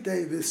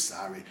dechite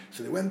visari.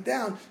 So they went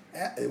down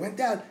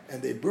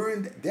and they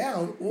burned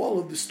down all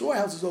of the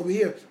storehouses over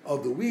here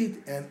of the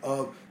wheat and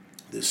of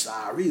the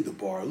sari, the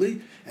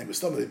barley, and with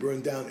some they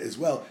burned down as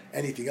well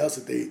anything else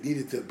that they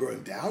needed to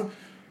burn down.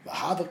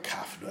 Lahava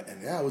kafna,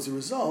 and now as a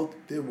result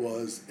there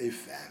was a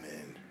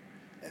famine,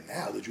 and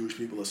now the Jewish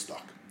people are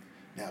stuck.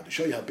 Now to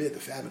show you how bad the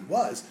famine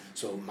was,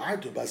 so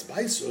Marta Bas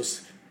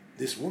Baisus,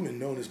 this woman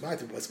known as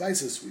Marta Bas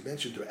Baisus, we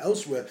mentioned her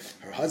elsewhere,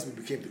 her husband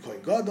became the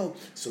Kohen Gadol,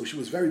 so she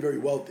was very, very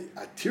wealthy.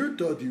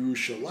 Atirta di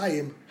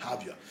Yerushalayim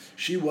Havya.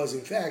 She was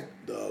in fact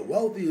the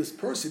wealthiest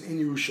person in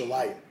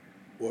Yerushalayim,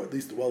 or at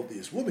least the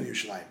wealthiest woman in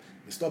Yerushalayim.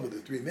 The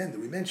three men that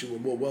we mentioned were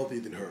more wealthy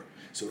than her.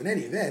 So in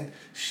any event,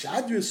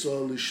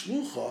 Shadrasa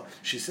Lishlucha,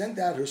 she sent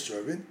out her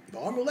servant,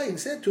 and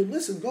said to him,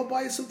 listen, go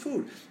buy us some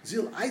food.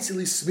 Zil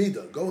Aisili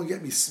Smida, go and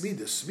get me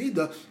Smida.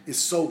 Smida is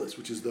solus,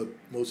 which is the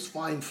most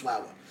fine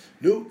flour.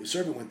 No, the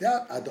servant went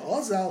out. Ad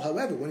Ozal,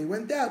 however, when he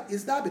went out,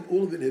 Izdabit,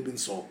 all of it had been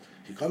sold.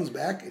 He comes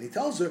back and he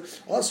tells her,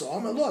 also,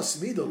 Amalah,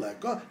 Smida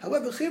Leka,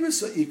 however,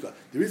 Chivisa Ika.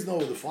 There is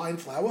no the fine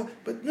flour,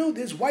 but no,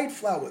 there's white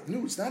flour.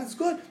 No, it's not as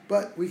good,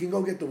 but we can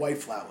go get the white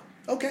flour.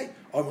 Okay,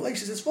 Amalei,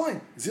 she says,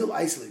 fine, zil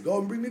isolate, go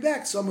and bring me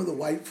back some of the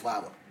white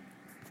flour.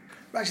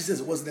 Rashi says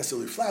it wasn't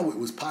necessarily flour, it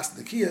was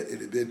pasta nakia, it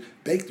had been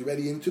baked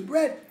already into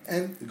bread,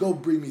 and go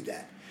bring me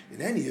that.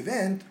 In any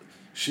event,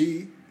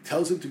 she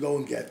tells him to go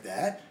and get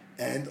that,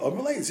 and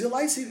Amalei, zil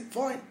isolate,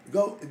 fine,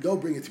 go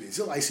bring it to me,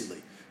 zil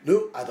isolate.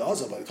 No, by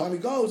the time he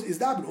goes, is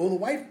that all the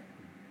white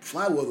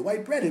flour, the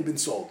white bread had been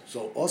sold.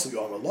 So also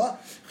Yom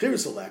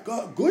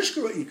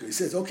Gushkara Ika. He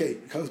says, okay,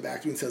 he comes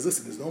back to me and says,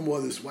 listen, there's no more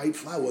of this white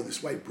flour,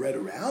 this white bread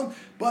around,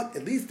 but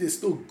at least there's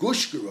still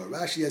Gushkara.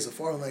 Rashi has a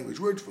foreign language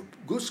word for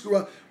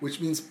Gushkara, which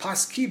means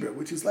paskiber,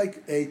 which is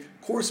like a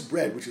coarse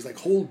bread, which is like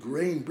whole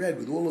grain bread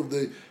with all of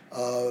the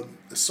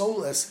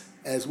soulless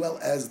as well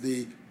as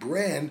the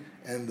bran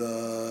and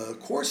the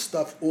coarse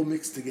stuff all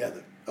mixed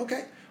together.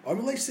 Okay.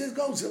 Amalei says,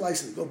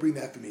 go bring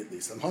that for me at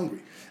least. I'm hungry.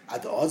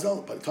 At the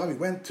Ozal, by the time he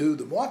went to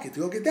the market to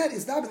go get that,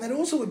 and that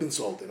also had been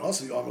sold. And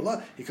also,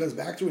 Amalei, he comes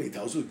back to it and he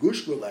tells her,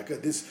 Gush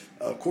Guleka, this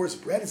coarse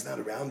bread is not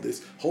around,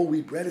 this whole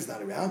wheat bread is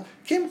not around.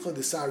 Kimcha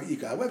the Sari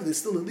Ika. However, there's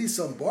still at least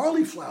some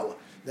barley flour.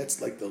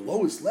 That's like the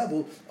lowest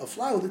level of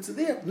flour that's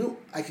there. No,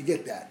 I could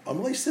get that.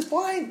 Amalei says,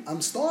 fine,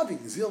 I'm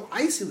starving. Zil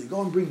icily,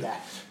 go and bring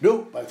that.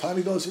 No, by the time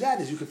he goes for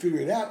that, as you can figure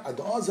it out, at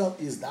the Ozal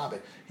is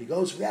Dabe. He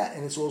goes for that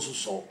and it's also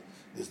sold.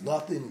 There's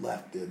nothing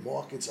left. The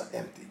markets are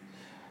empty.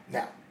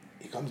 Now,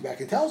 he comes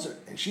back and tells her,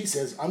 and she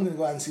says, I'm going to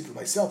go out and see for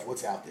myself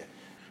what's out there.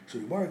 So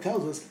the Gemara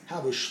tells us,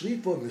 have a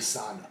shlifa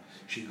misana.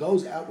 She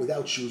goes out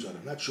without shoes on.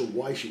 I'm not sure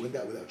why she went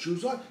out without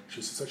shoes on. She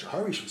was in such a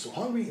hurry. She was so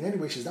hungry. And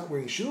anyway, she's not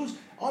wearing shoes.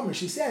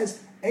 She says,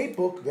 I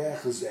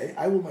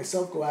will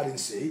myself go out and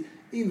see.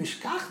 I'm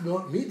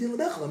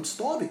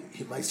starving.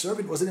 My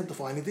servant wasn't able to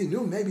find anything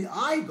new. Maybe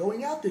I,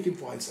 going out there, can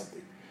find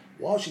something.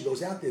 While she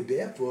goes out there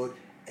barefoot,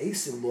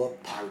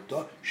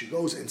 Parta. She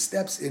goes and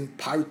steps in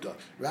Parta.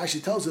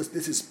 Rashi tells us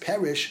this is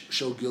perish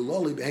shel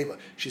giloli beheva.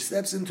 She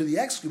steps into the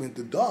excrement,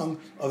 the dung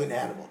of an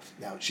animal.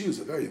 Now, she was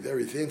a very,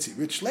 very fancy,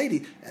 rich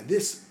lady, and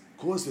this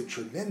caused a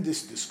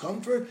tremendous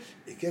discomfort.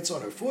 It gets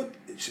on her foot.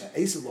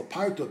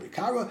 Parta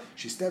bikara.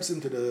 She steps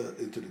into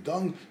the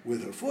dung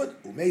with her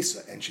foot,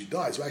 umesa, and she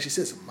dies. Rashi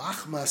says,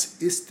 machmas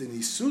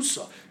istini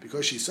susa,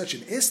 because she's such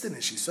an istin,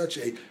 and she's such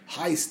a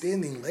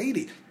high-standing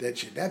lady that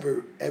she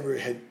never, ever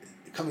had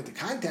come into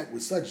contact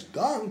with such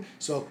dung,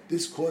 so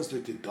this caused her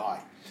to die.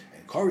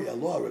 And Kari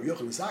Allah, Rabbi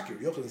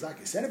Yochanan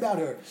Zaki said about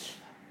her,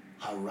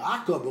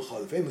 Haraka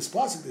b'chol, the famous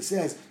pasuk that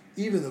says,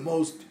 even the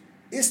most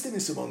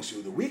istinus amongst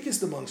you, the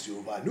weakest amongst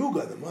you,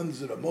 Vanuga, the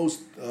ones that are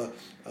most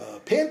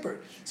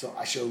pampered. So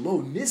Asher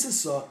lo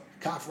nisasa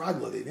kaf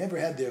ragla, they never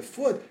had their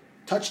foot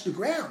touch the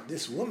ground.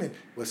 This woman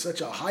was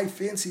such a high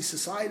fancy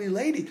society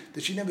lady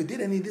that she never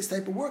did any of this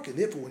type of work, and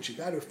therefore when she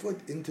got her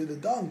foot into the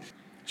dung,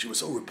 she was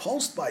so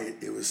repulsed by it,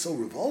 it was so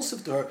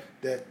repulsive to her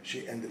that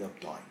she ended up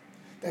dying.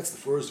 That's the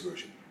first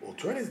version.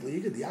 Alternatively,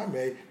 the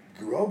Amre,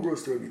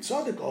 Grogros to Rabbi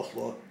Tzadok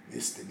Ochla,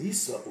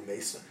 Nistanisa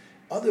Umesa.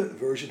 Other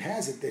version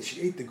has it that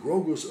she ate the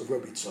grogros of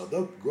Rabbi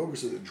Tzadok.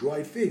 Grogros are the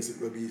dried figs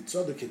that Rabbi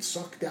Tzadok had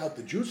sucked out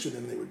the juice from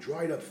them, and they were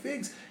dried up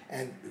figs,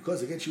 and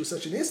because, again, she was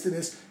such an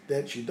istinus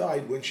that she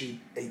died when she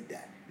ate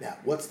that. Now,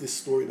 what's this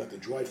story about the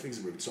dried figs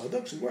of Rabbi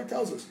Tzadok? So the Gemara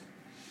tells us,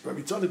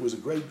 Rabbi Tzadok was a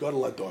great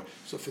Gadol Hador,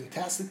 so a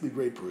fantastically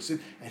great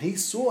person, and he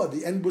saw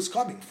the end was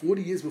coming,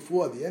 40 years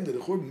before the end of the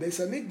Churban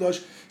Beis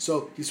HaMikdash,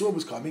 so he saw it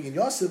was coming, and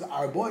Yosef,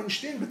 Arba and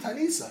Shtin,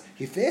 B'Tanisa,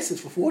 he fasted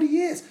for 40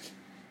 years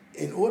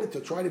in order to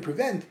try to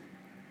prevent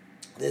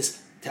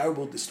this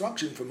terrible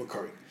destruction from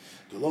occurring.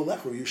 The low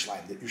lech of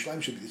Yerushalayim, that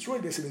Yerushalayim should be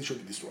destroyed, basically it should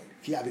be destroyed.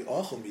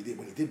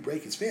 When he did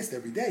break his fast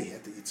every day, he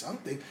had to eat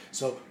something,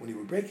 so when he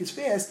would break his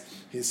fast,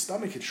 his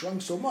stomach had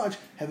shrunk so much,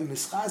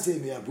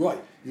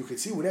 you could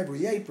see whatever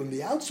he ate from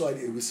the outside,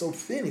 it was so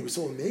thin, he was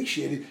so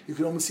emaciated, you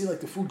could almost see like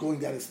the food going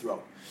down his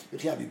throat. When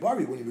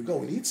he would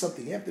go and eat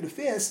something after the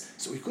fast,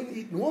 so he couldn't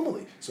eat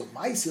normally. So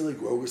my silly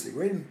growers,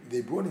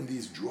 they brought in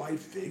these dried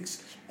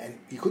figs, and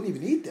he couldn't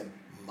even eat them.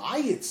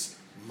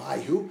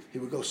 He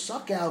would go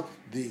suck out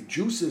the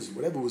juices,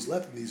 whatever was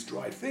left in these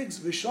dried figs,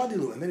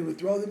 v'shadilu, and then he would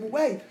throw them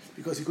away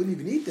because he couldn't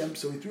even eat them,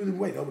 so he threw them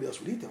away. Nobody else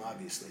would eat them,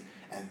 obviously.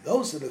 And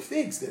those are the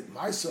figs that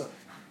Marsa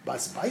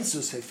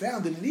Basbaisus had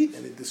found and eaten,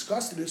 and it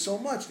disgusted her so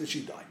much that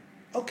she died.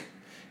 Okay.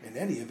 In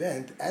any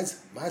event, as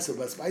Marsa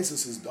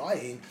Basbaisus is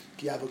dying,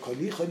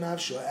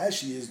 as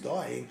she is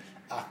dying,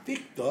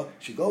 Afikta,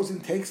 she goes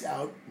and takes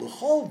out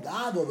all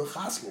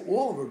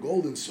of her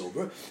gold and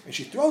silver, and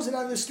she throws it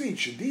on the street.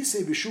 She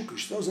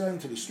throws it out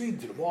into the street,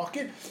 into the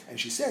market, and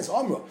she says,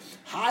 Amra,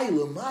 I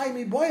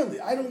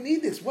don't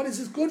need this. What is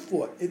this good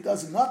for? It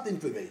does nothing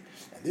for me.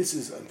 And this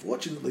is,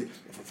 unfortunately,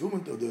 the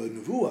fulfillment of the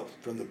Nevuah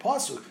from the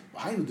Pasuk,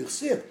 behind the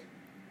Dichsiv.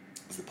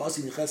 As the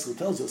Pasuk in Cheskel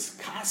tells us,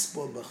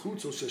 Kaspa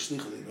Bachutzo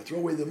Sheshlicha, they're going to throw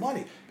away the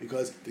money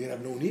because they're going to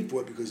have no need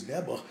for it, because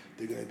Nebuch,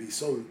 they're going to be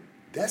so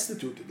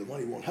destitute that the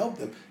money won't help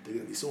them. They're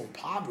going to be so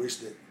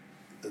impoverished that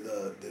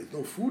there's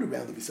no food around.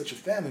 There'll be such a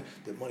famine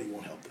that money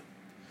won't help them.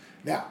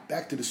 Now,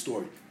 back to the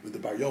story with the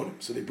Bar Yonim.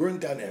 So they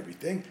burned down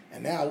everything,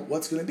 and now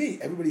what's going to be?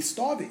 Everybody's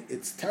starving.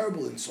 It's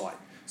terrible inside.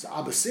 So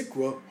Abba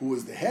Sikra, who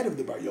was the head of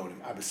the Bar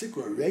Yonim, Abba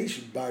Sikra,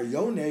 Reish Bar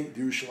Yonei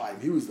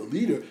Yerushalayim, he was the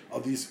leader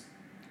of these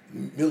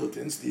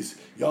militants, these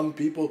young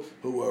people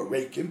who were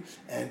rakim,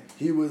 and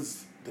he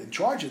was in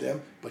charge of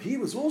them, but he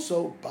was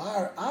also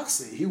Bar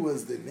Achse. He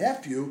was the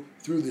nephew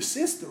through the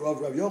sister of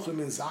Rabbi Yochanan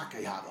ben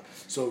Zakkai Hava.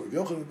 So Rabbi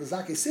Yochanan ben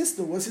Zakkai's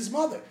sister was his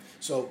mother.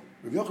 So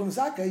Rabbi Yochanan ben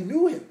Zakkai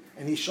knew him,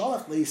 and he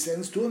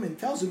sends to him and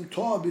tells him,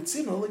 "Toa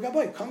b'tzino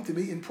legaboy, come to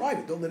me in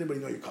private. Don't let anybody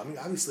know you're coming."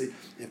 Obviously,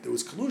 if there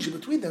was collusion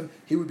between them,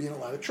 he would be in a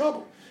lot of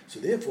trouble. So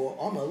therefore,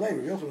 Amalei,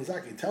 Rabbi Yochanan ben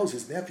Zakkai tells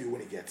his nephew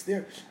when he gets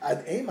there,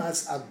 "Ad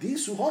emas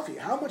avdisu hochi.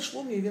 How much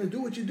longer are you going to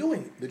do what you're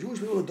doing? The Jewish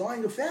people are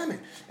dying of famine,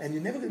 and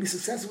you're never going to be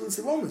successful against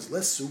the Romans.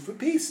 Let's sue for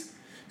peace."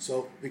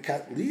 So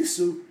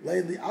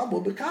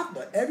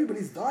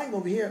everybody's dying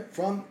over here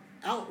from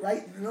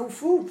outright no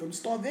food, from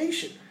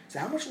starvation. So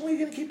how much longer are you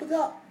going to keep it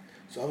up?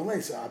 So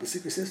Abba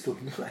Sikra says to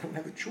him, "No, I don't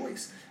have a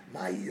choice.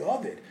 My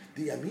Yovid,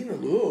 the Amina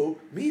Lu,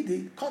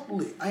 Midi,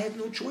 Katuli. I have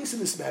no choice in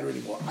this matter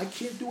anymore. I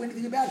can't do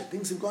anything about it.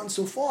 Things have gone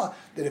so far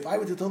that if I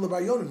were to tell the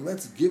Bar Yonim,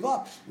 let's give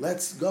up,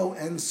 let's go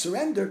and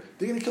surrender,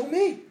 they're going to kill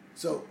me.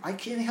 So I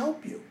can't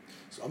help you."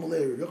 So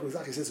Amalei Rabbi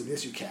Yochanan says to him,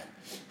 "Yes, you can.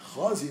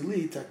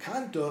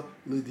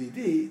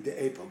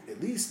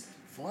 At least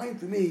find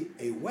for me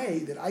a way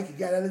that I could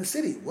get out of the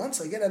city. Once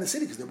I get out of the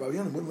city, because the Bar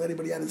Yonim wouldn't let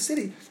anybody out of the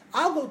city,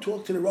 I'll go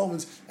talk to the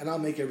Romans and I'll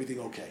make everything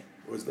okay,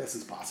 or as best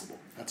as possible."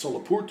 At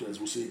Solapurta, as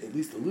we'll see, at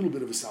least a little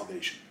bit of a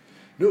salvation.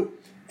 No,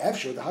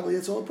 Efshar, the Havli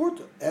at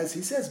Solapurta, as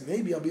he says,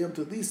 maybe I'll be able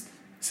to at least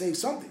save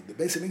something. The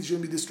basic means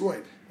going to be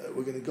destroyed.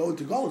 We're going to go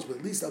into Golos, but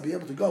at least I'll be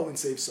able to go and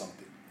save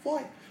something.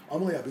 Fine.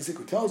 Amalei Abba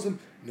Sikra tells him,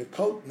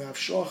 "Nekot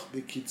nafshoch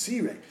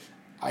b'kitzire."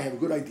 I have a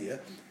good idea.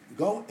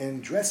 Go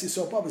and dress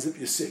yourself up as if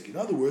you're sick. In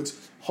other words,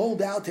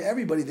 hold out to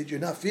everybody that you're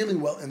not feeling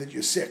well and that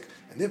you're sick.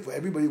 And therefore,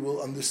 everybody will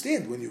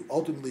understand when you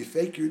ultimately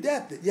fake your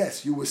death that,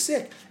 yes, you were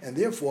sick. And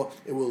therefore,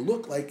 it will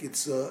look like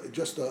it's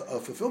just a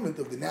fulfillment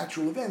of the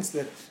natural events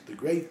that the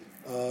great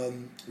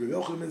Rabbi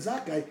Yochanan ben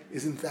Zakkai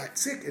is in fact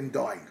sick and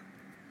dying.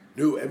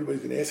 No,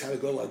 everybody's going to ask how the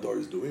Gadol Hador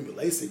is doing. But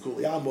everybody's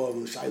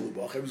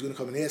going to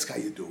come and ask how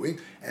you're doing.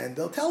 And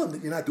they'll tell him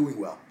that you're not doing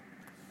well.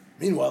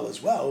 Meanwhile,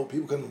 as well,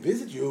 people come and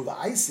visit you.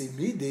 Va'aisi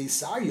midei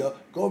sarya,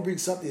 go and bring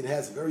something that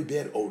has a very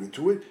bad odor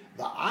to it.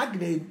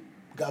 Va'agnei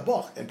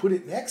gaboch, and put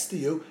it next to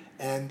you.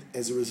 And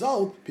as a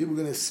result, people are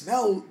going to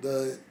smell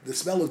the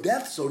smell of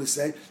death, so to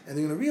say, and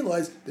they're going to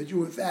realize that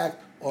you, in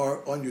fact,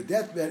 are on your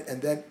deathbed,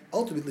 and then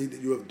ultimately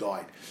that you have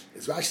died.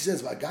 As Rashi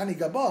says, "V'agani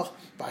gaboch,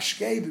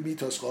 bashkei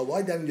v'mitoscho,"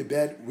 lie down in your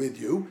bed with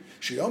you.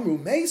 Sheyomru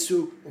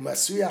meisu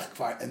u'masriach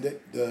kfar, and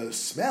the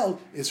smell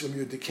is from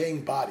your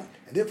decaying body,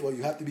 and therefore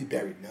you have to be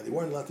buried. Now they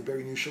weren't allowed to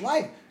bury in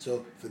Yerushalayim,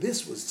 so for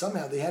this was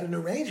somehow they had an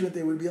arrangement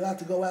they would be allowed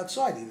to go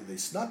outside. Either they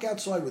snuck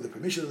outside with the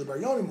permission of the Bar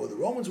Yonim, or the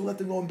Romans would let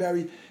them go and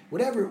bury.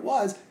 Whatever it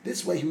was,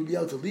 this way he would be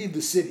able to leave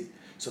the city.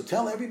 So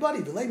tell everybody,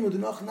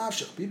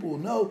 people will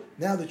know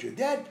now that you're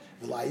dead,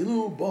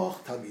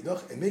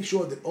 and make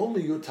sure that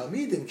only your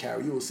Talmidim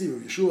carry you. We'll see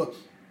with Yeshua,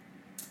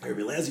 Rabbi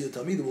Eliezer, your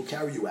Talmidim will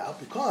carry you out,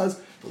 because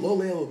the lo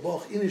leil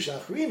boch inish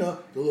achrina,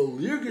 the lo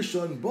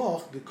lirgishon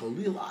boch the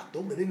kolil at.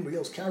 Don't let anybody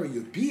else carry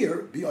your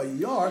beer,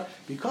 B-I-E-R,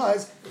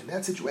 because in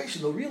that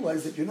situation they'll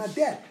realize that you're not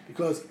dead,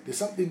 because there's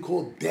something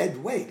called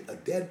dead weight. A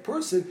dead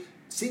person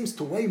seems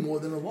to weigh more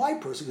than a live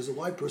person, because a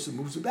live person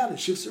moves about and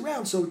shifts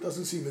around, so it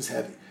doesn't seem as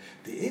heavy.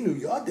 Because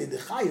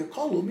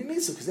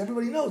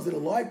everybody knows that a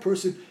live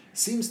person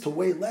seems to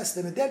weigh less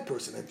than a dead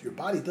person. If your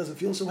body doesn't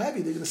feel so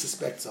heavy, they're going to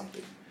suspect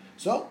something.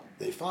 So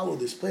they follow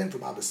this plan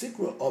from Abba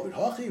Sikra of it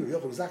Hachi. Rabbi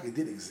Yochanan ben Zakkai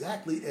did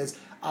exactly as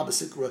Abba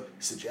Sikra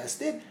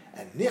suggested,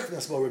 and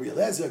Nichnas bo Rabbi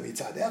Eliezer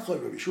mitzad echad,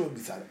 Rabbi Yeshua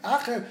mitzad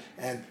acher,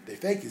 and they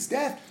fake his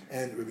death,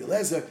 and Rabbi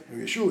Eliezer and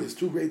Rabbi Yeshua, his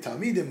two great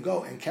Talmidim,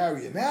 go and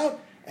carry him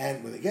out.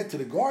 And when they get to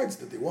the guards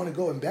that they want to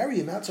go and bury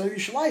him outside of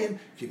Yerushalayim,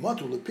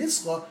 kimatu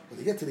lepischa, when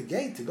they get to the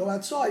gate to go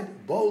outside,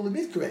 bo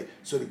lemitkere.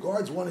 So the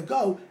guards want to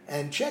go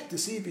and check to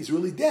see if he's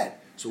really dead.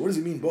 So what does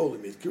it mean, bo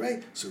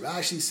lemitkere? So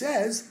Rashi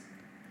says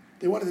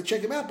they wanted to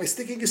check him out by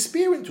sticking a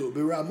spear into him.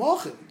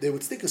 B'ramochim, they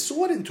would stick a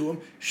sword into him,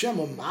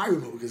 shema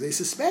marimu, because they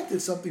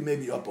suspected something may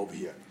be up over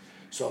here.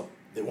 So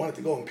they wanted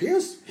to go and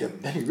pierce him,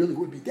 then he really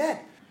would be dead.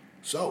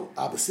 So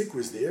Abba Sikra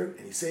is there,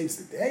 and he saves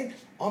the day.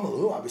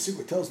 Amalu, Abba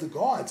Sikra tells the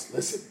guards,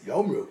 listen,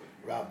 Yomru,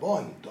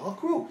 Rabban,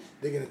 Dakru,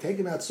 they're going to take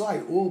him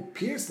outside, all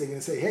pierced. They're going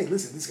to say, hey,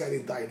 listen, this guy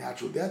didn't die a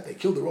natural death. They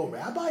killed their own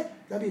rabbi.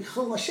 That'd be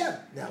Chil Hashem.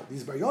 Now,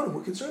 these Bar Yonim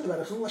were concerned about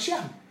a Chil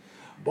Hashem.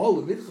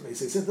 They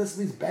said, let's at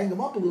least bang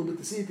him up a little bit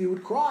to see if he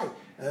would cry,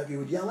 if he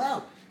would yell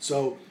out.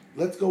 So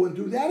let's go and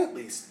do that at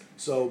least.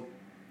 So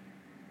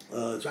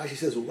Rashi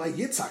says, well, like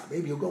Yitzhak,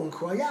 maybe he'll go and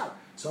cry out.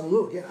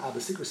 So again, Abba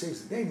Sikra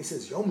saves the day, and he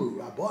says, Yomu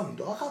Rabban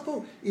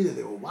Dachafu. Either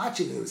they were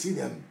watching and they would see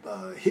them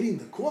hitting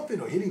the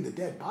coffin or hitting the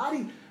dead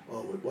body,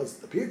 or what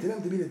appeared to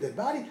them to be the dead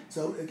body.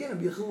 So again,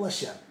 it'd be a Chil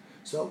Hashem.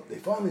 So they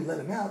finally let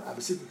him out.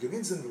 Abba Sikra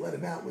convinced them to let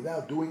him out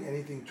without doing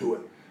anything to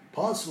him.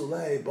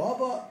 Pasulei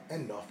Baba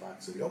and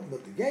Nafat. So they opened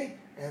up the gate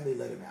and they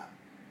let him out.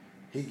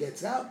 He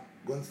gets out.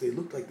 Once they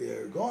look like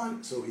they're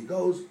gone, so he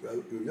goes,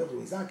 Rabbi Yochanan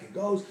ben Zakkai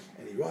goes,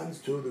 and he runs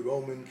to the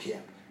Roman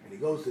camp. And he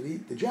goes to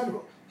the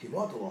general.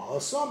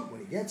 When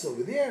he gets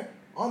over there,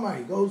 Omar,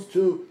 he goes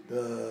to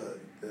the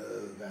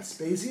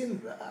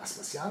Vespasian,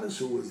 Aspasianus,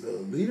 who was the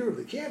leader of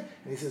the camp,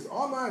 and he says,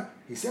 Omar,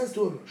 he says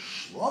to him,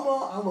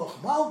 Shlomo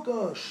aloch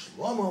malka,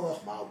 Shlomo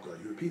aloch malka.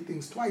 You repeat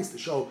things twice to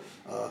show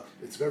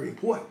it's very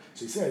important.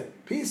 So he said,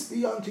 peace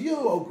be unto you,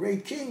 O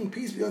great king,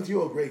 peace be unto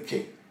you, O great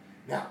king.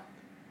 Now,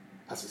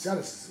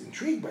 Aspasianus is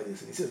intrigued by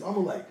this, and he says,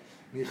 Amalek,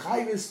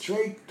 Michayvis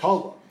Trek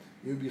Tola.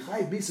 You would be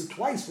Chayiv Bisa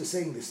twice for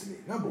saying this to me.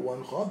 Number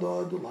one, because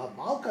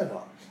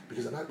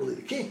I'm not really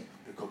the king.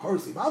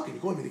 Because the Malka, you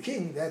call me the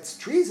king, that's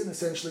treason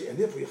essentially, and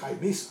therefore you Chayiv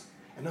Misa.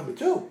 And number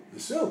two,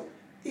 Visu,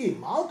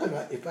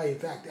 if I in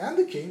fact am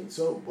the king,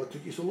 so what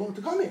took you so long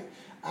to come here?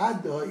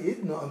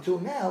 Until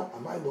now,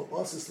 why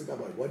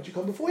did you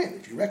come beforehand?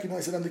 If you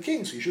recognize that I'm the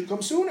king, so you should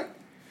come sooner.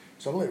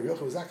 So Rabbi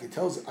Yochanan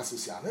tells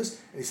Asosianus,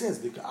 and he says,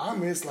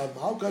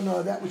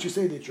 that which you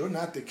say that you're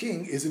not the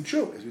king isn't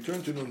true. As we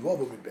turn to Nun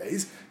Vav Amud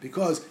Beis,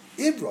 because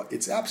Ivra,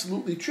 it's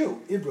absolutely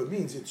true. Ivra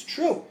means it's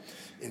true.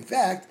 In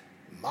fact,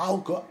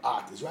 Malka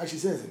At, as Rashi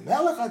says,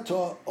 Melech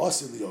Atah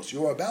Osilios,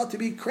 you're about to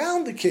be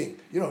crowned the king.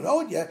 You don't know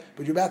it yet,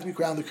 but you're about to be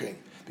crowned the king.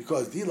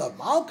 Because Dilav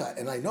Malka,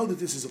 and I know that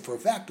this is for a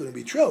fact going to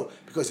be true,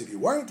 because if you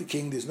weren't the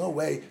king, there's no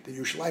way that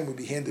Yerushalayim would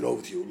be handed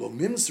over to you. Lo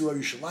Mimsera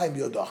Yerushalayim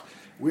Yodach.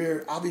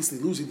 We're obviously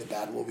losing the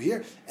battle over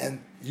here,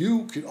 and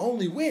you can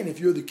only win if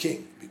you're the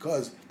king,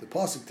 because the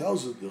pasuk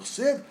tells us,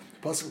 Yosef,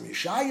 the pasuk from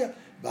Yeshaya,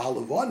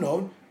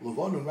 Ba'Levanon,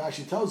 Levanon,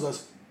 Rashi tells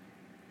us,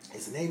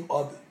 is the name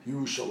of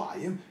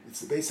Yerushalayim. It's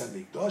the Beis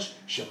HaMikdash.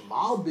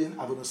 Shemal bin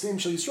Avonosem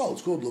Shel Yisrael.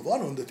 It's called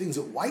Levanon, the things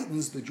that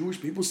whitens the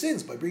Jewish people's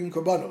sins by bringing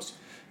korbanos.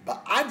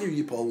 But Adir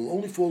Yipol will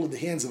only fall in the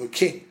hands of a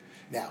king.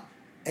 Now,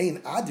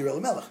 Ein Adir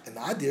El Melech, and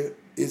Adir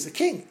is a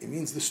king. It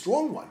means the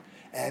strong one,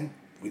 and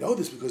we know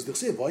this because the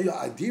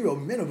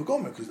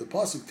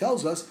pasuk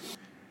tells us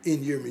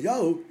in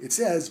Yirmiyahu, it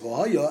says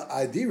V'haya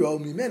adiro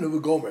mimenu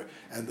v'gomer,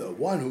 and the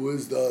one who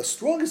is the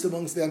strongest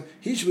amongst them,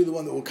 he should be the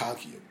one that will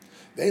conquer you.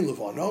 Vein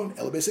Levanon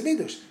el Beis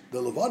Hamikdash. The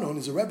Levanon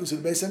is a reference to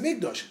the Beis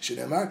Hamikdash.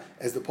 Shneimar,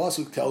 as the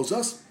pasuk tells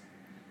us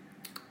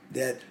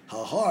that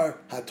Hahar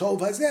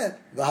Hatov Hazeh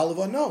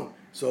v'Halevanon.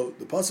 So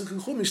the pasuk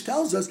in Chumash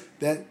tells us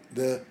that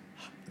the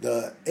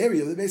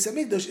area of the Beis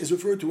Hamikdash is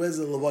referred to as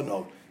the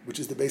Levanon, which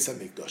is the Beis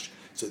Hamikdash.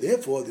 So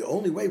therefore, the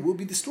only way we'll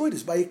be destroyed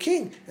is by a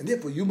king, and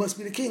therefore you must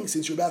be the king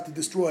since you're about to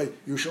destroy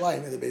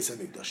Yerushalayim and the Beis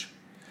Hamikdash.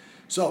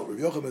 So Rav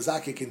Yochanan ben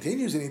Zakkai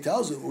continues and he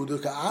tells him,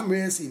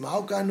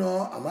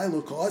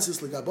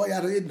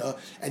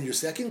 and your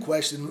second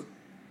question,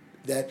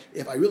 that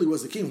if I really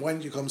was the king, why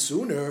didn't you come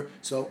sooner?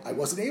 So I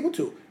wasn't able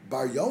to.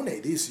 Bar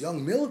Yoneh, these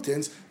young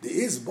militants, there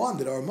is one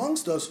that are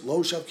amongst us,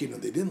 Lo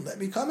Shavkinu. They didn't let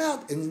me come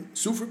out and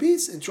sue for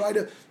peace and try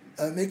to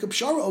make a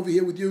pshara over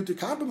here with you, to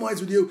compromise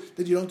with you,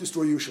 that you don't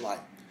destroy Yerushalayim.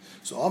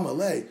 So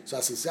Amalei, so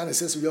Asasiana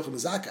says to Rav Yochanan ben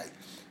Zakkai,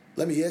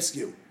 let me ask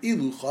you,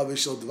 Ilu Chavish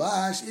Shel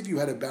Dvash, if you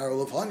had a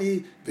barrel of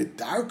honey,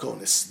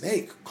 V'darkon, a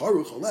snake,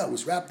 Karu Choleh,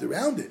 was wrapped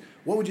around it,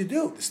 what would you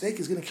do? The snake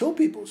is going to kill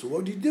people, so what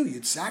would you do?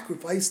 You'd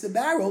sacrifice the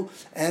barrel,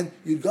 and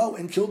you'd go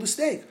and kill the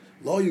snake.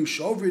 Lo yu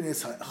shovrin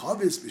es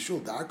chavis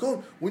b'shul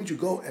darkon. Wouldn't you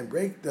go and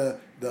break the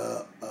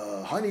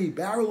honey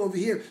barrel over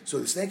here so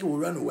the snake will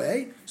run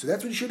away? So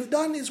that's what you should have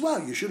done as well.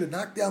 You should have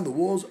knocked down the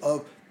walls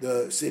of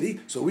the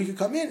city so we could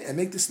come in and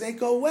make the snake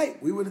go away.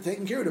 We would have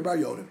taken care of the Bar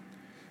Yonim.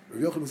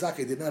 Rav Yochanan ben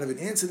Zakkai did not have an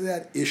answer to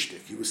that.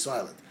 Ishtik, he was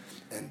silent.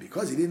 And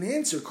because he didn't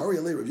answer, Kari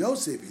Alei Rav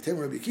Yosef,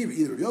 Rabbi Akiva,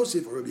 either Rav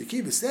Yosef or Rabbi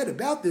Akiva said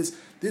about this,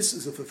 this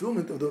is a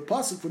fulfillment of the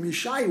pasuk from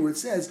Yeshaya where it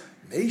says,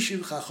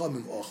 Meishiv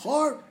chachamim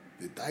ochar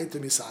v'daita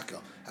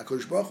misakel.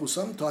 HaKadosh Baruch Hu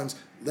sometimes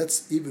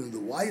lets even the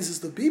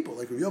wisest of people,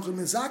 like Rav Yochanan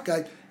ben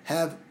Zakkai,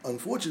 have,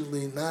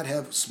 unfortunately, not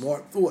have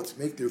smart thoughts,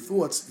 make their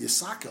thoughts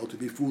yisakel, to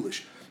be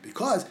foolish.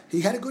 Because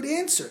he had a good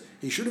answer.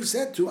 He should have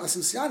said to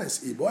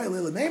Asasianis,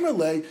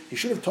 he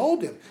should have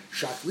told him,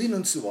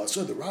 Shaklin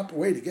so the proper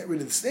way to get rid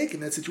of the snake in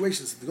that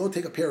situation is to go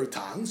take a pair of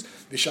tongs,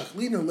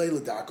 Vishaklin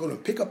darkon,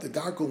 and pick up the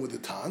darkon with the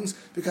tongs,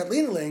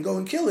 Vikatlin and go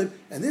and kill it,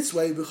 and this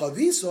way,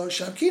 Vichaviso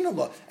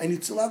Shakinallah, and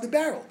you'd still have the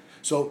barrel.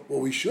 So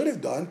what we should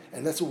have done,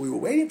 and that's what we were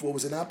waiting for,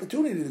 was an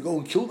opportunity to go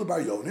and kill the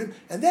Bar Yonim,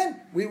 and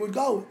then we would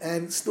go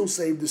and still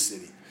save the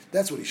city.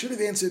 That's what he should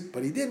have answered,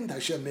 but he didn't.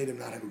 Hashem made him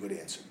not have a good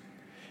answer.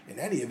 In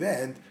any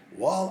event,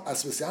 while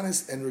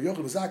Asvasianis and Rav Yochanan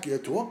ben Zakkai are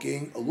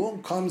talking,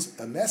 along comes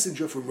a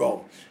messenger from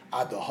Rome.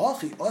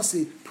 Adahachi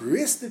osi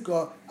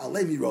peristika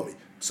alemi Romi.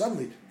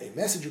 Suddenly, a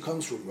messenger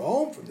comes from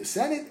Rome, from the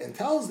Senate, and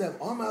tells them,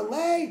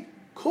 Amalei,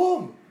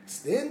 kum,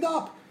 stand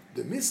up.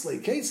 The mislay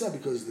Kesa,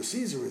 because the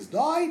Caesar has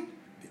died.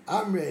 The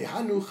Amrei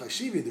Hanu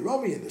Chashivi, the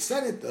Romi and the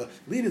Senate, the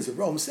leaders of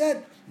Rome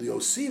said, the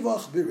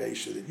Osivach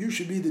Bereisha, that you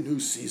should be the new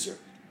Caesar.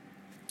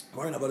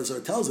 Maran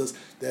Abadazar tells us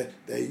that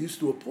they used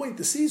to appoint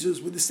the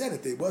Caesars with the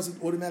Senate. They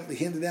wasn't automatically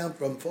handed down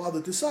from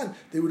father to son.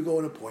 They would go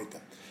and appoint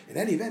them. In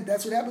any event,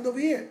 that's what happened over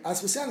here.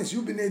 Asvasianis,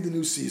 you've been named the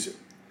new Caesar.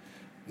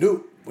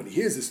 No, when he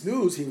hears this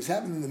news, he was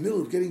happening in the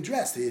middle of getting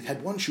dressed. He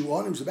had one shoe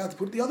on, he was about to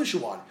put the other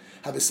shoe on.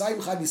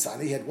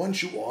 He had one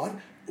shoe on,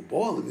 he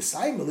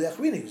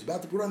was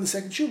about to put on the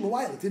second shoe.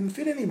 It didn't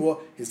fit anymore.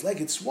 His leg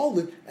had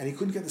swollen, and he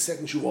couldn't get the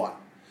second shoe on.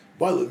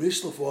 So he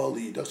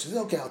says,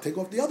 okay, I'll take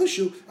off the other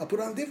shoe, I'll put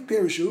on a different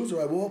pair of shoes,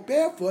 or I walk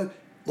barefoot.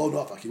 Lo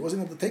nafak. He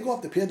wasn't able to take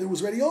off the pair that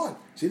was already on.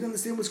 So he didn't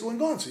understand what's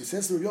going on. So he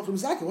says to Rabbi Yochanan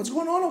Zaki, what's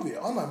going on over here?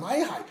 Oh my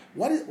high.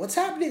 What's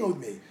happening with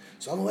me?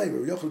 So Rabbi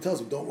Yochanan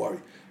tells him, don't worry.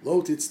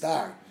 Lo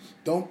titztar.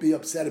 Don't be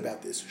upset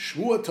about this.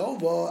 Shmua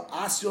tova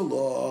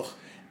asyoloch.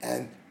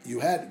 And you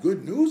had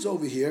good news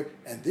over here,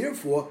 and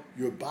therefore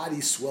your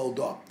body swelled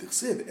up. The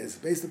chsiv is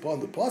based upon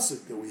the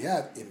pasuk that we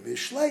have in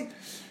Mishlei,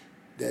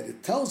 that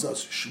it tells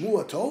us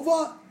Shmua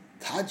tova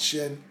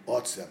tadshen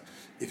otzem.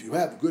 If you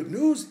have good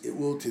news, it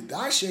will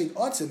tidashen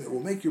otzem. It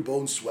will make your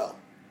bones swell.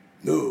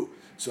 No.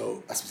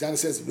 So Aspisana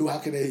says, no, how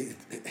can I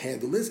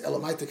handle this?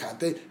 Elamai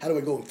tekante. How do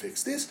I go and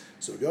fix this?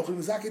 So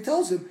Yochanan Zaki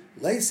tells him,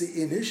 Leise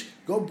inish,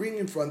 go bring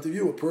in front of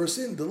you a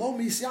person,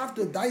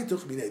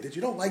 that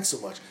you don't like so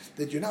much,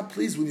 that you're not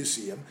pleased when you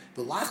see him,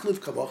 the lachliv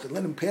kamach, and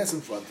let him pass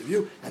in front of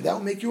you, and that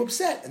will make you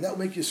upset, and that will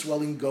make your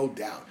swelling go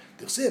down.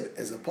 T'chsiv,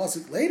 as the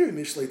pasuk later in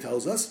Mishlei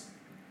tells us,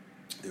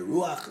 the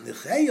ruach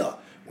necheya,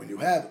 when you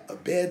have a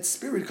bad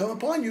spirit come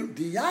upon you,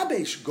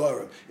 diyabesh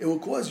gorim, it will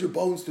cause your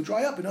bones to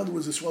dry up. In other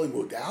words, the swelling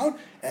will down,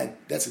 and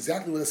that's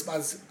exactly what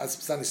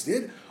Aspasanis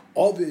did.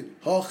 Ovid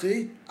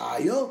hachi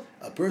ayil,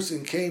 a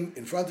person came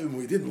in front of him who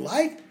he didn't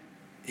like,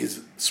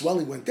 his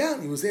swelling went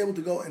down, he was able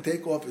to go and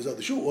take off his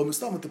other shoe, or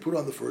mistamah to put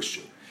on the first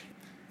shoe.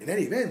 In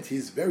any event,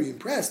 he's very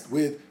impressed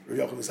with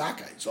Rabbi Yochanan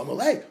Zakkai. So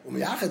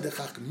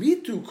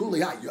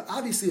you're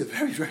obviously a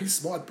very, very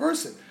smart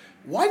person.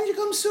 Why didn't you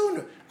come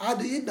sooner? Why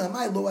didn't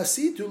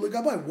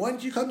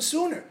you come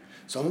sooner?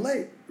 So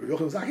Rabbi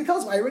Yochanan Zakkai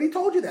tells him, I already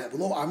told you that.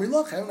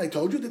 Haven't I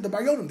told you that the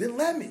Bar Yonim didn't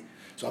let me?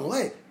 So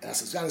and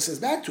Asasana says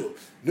back to him,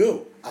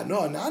 no,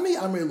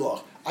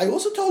 I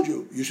also told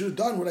you, you should have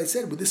done what I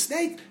said with the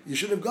snake. You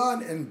should have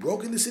gone and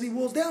broken the city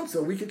walls down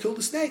so we could kill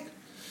the snake.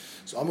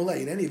 So Amalei,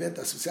 in any event,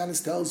 Asasana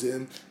tells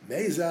him,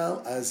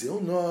 Meizal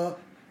Azilna,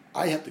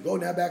 I have to go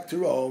now back to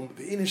Rome,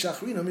 and I'm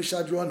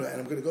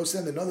going to go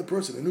send another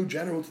person, a new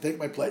general, to take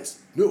my place.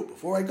 No,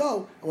 before I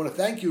go, I want to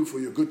thank you for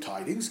your good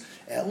tidings.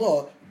 Ask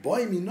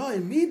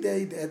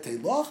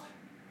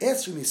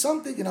for me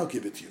something and I'll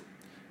give it to you.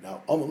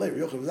 Now, Amalei,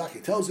 Yochanan Zaki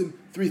tells him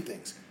three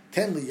things.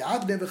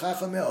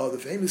 The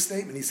famous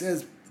statement, he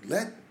says,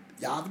 let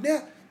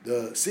Yavne,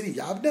 the city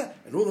Yavne,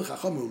 and all the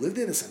Chacham who lived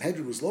there, the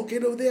Sanhedrin was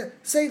located over there,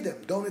 save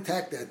them. Don't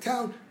attack that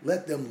town,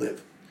 let them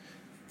live.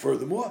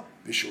 Furthermore,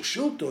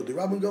 Vishoshilto, the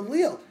Rabban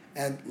Gamliel,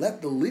 and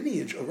let the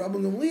lineage of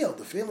Rabban Gamliel,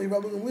 the family of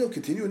Rabban Gamliel,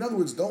 continue. In other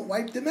words, don't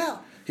wipe them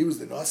out. He was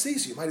the Nasi,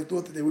 so you might have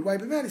thought that they would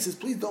wipe him out. He says,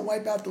 please don't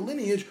wipe out the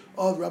lineage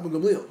of Rabban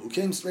Gamliel, who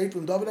came straight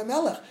from David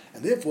HaMelech,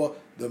 and therefore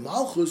the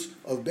Malchus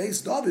of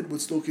Beis David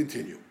would still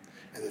continue.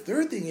 And the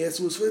third thing he asked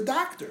was for the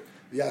doctor,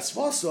 the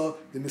Asvasa,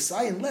 the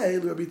Messiah Lei,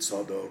 Rabbi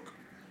Tzadok.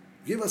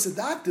 Give us a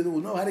doctor that will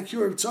know how to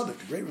cure Rabbi Tzadok.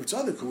 The great Rabbi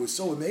Tzadok, who was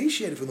so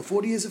emaciated from the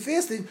 40 years of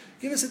fasting,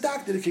 give us a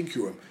doctor that can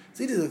cure him.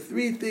 See, these are the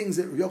three things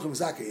that Rabbi Yochanan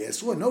Zakkai asked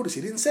for. Notice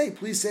he didn't say,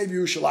 please save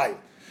Yerushalayim.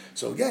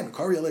 So again,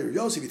 Kari Alei Rabbi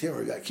Yosef, Yitem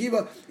Rabbi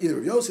Akiva, either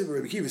Rabbi Yosef or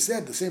Rabbi Akiva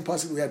said the same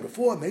passage we had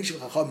before, Meishav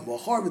Chacham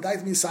Mochar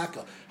V'dait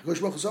Misaka.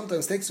 HaKadosh Baruch Hu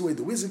sometimes takes away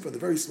the wisdom from the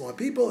very smart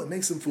people and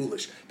makes them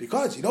foolish.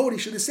 Because, you know what he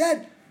should have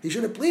said? He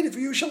should have pleaded for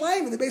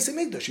Yerushalayim in the Beis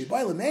Hamikdash.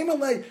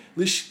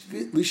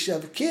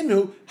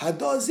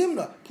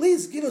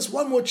 Please give us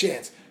one more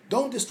chance.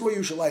 Don't destroy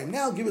Yerushalayim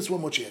now, give us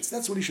one more chance.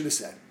 That's what he should have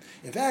said.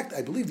 In fact,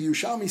 I believe the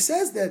Yerushalmi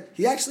says that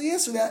he actually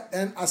asked for that,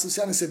 and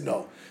Asusana said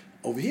no.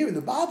 Over here in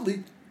the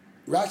Babli,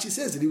 Rashi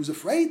says that he was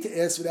afraid to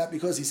ask for that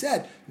because he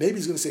said, maybe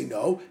he's going to say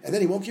no, and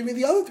then he won't give me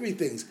the other three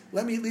things.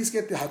 Let me at least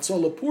get the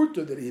Hatzola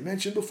Purta that he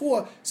mentioned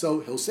before, so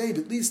he'll save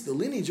at least the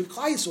lineage of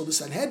Chayesol, the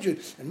Sanhedrin,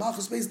 and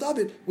Malchus Beis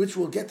David, which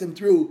will get them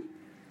through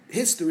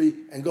history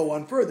and go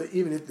on further,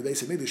 even if the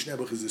Beis Hamikdash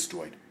Nebuch is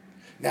destroyed.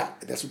 Now,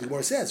 that's what the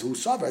Gemara says. Who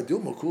savar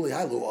dilmo kuli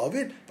halu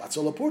ovid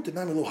vatzola porta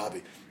nami lo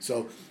havi.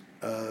 So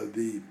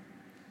the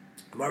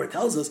Gemara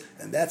tells us,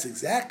 and that's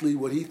exactly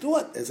what he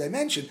thought. As I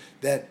mentioned,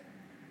 that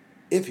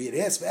if he had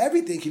asked for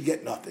everything, he'd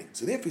get nothing.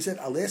 So therefore, he said,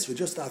 "I'll ask for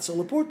just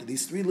vatzola porta.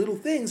 These three little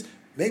things.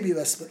 Maybe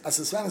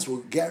Asasvanis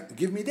will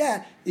give me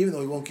that, even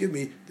though he won't give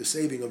me the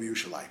saving of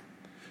Yerushalayim."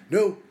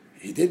 No.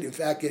 He did in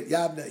fact get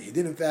Yavna. He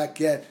did in fact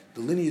get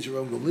the lineage of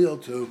Rabban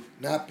Gamliel to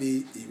not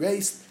be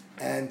erased,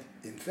 and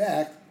in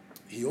fact,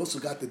 he also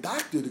got the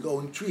doctor to go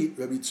and treat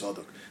Rabbi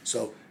Tzadok.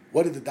 So,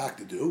 what did the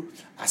doctor do?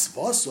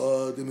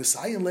 Asvasa, the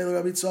Messiah Leila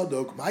Rabbi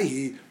Tzadok,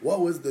 Mahi,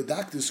 what was the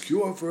doctor's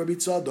cure for Rabbi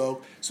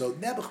Tzadok? So,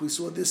 Nebuch, we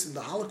saw this in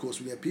the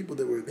Holocaust. We had people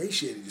that were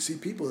emaciated. You see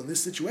people in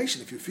this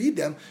situation, if you feed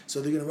them, so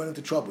they're going to run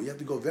into trouble. You have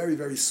to go very,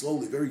 very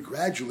slowly, very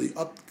gradually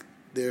up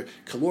their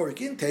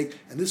caloric intake,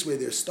 and this way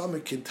their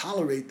stomach can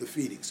tolerate the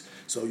feedings.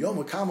 So, Yom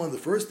HaKam, on the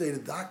first day, the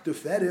doctor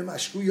fed him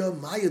Ashkuya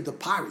Maya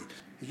Dapari.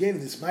 He gave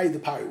him this Maya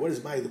Dapari. What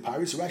is Maya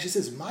Dapari? So Rashi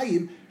says,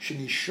 Mayim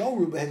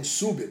Shenishoru Behen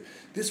Subin.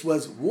 This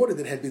was water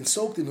that had been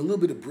soaked in a little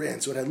bit of bran,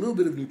 so it had a little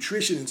bit of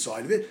nutrition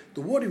inside of it.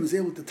 The water he was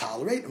able to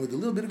tolerate, and with a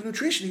little bit of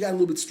nutrition, he got a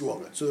little bit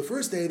stronger. So the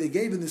first day, they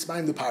gave him this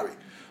Mayim Dapari.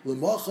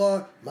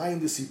 L'mocha mayim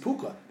de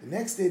sipuka. The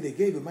next day they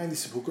gave him mayim de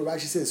sipuka.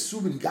 Rashi says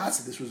subin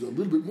gatsa. This was a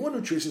little bit more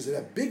nutritious. It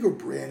had a bigger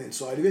bran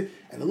inside of it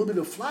and a little bit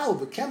of flour,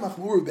 but kemach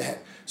more behen.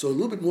 So a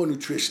little bit more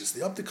nutritious.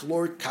 They upped the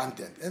caloric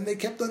content, and they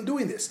kept on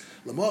doing this.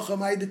 L'mocha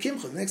mayim de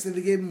kimcha. The next day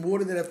they gave him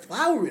water that had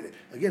flour in it.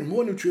 Again,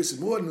 more nutritious,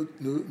 more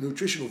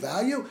nutritional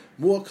value,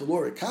 more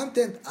caloric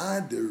content.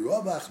 Ad the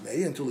ravach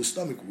mei, until his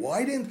stomach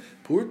widened.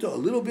 Purta a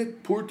little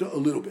bit, purta a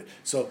little bit.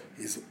 So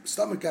his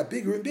stomach got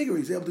bigger and bigger.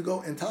 He's able to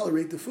go and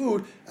tolerate the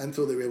food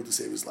until they were able to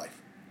save his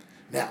life.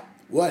 Now,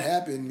 what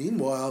happened?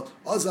 Meanwhile,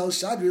 Azal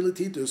Shadri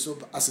Titus. So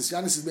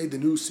Asasianus has made the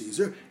new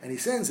Caesar, and he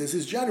sends as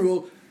his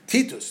general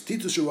Titus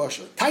of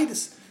Russia,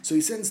 Titus. So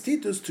he sends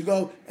Titus to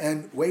go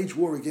and wage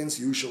war against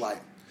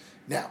Yerushalayim.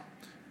 Now,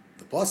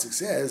 the pasuk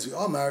says,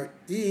 "V'amar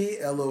I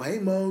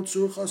Eloheimo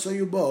tzurcha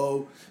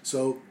sayubo."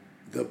 So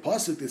the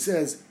pasuk that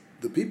says,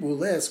 the people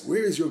will ask,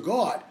 "Where is your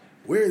God?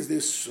 Where is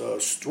this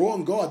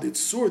strong God, this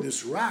sword,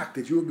 this rock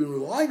that you have been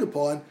relying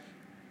upon?"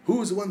 Who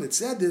is the one that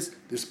said this?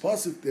 This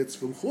pasuk that's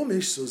from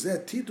Chumash, so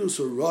that Titus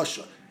or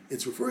Russia.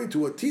 It's referring to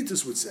what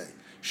Titus would say.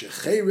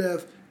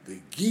 Shecherev, the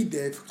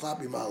Gidev,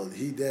 Klapi Malad.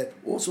 He did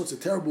all sorts of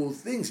terrible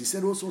things. He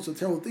said all sorts of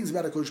terrible things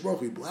about HaKadosh Baruch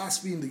Hu. He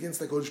blasphemed against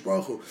HaKadosh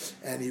Baruch Hu.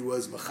 And he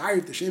was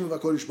Machayir the shame of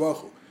HaKadosh Baruch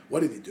Hu. What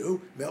did he do?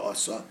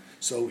 Me'asa.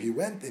 So he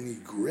went and he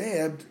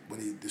grabbed,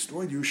 when he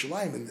destroyed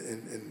Yerushalayim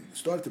and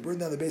started to burn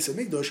down the base of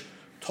Mikdash,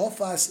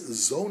 Tofas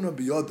Zona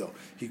Biyodo.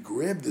 He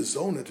grabbed the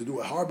Zona to do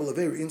a horrible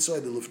avera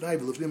inside the Lufnai,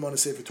 the Lufnim on the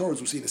Sefer Torah, as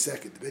we'll see in a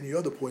second. Ben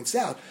Yoda points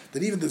out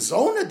that even the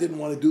Zona didn't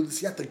want to do this.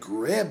 He had to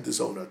grab the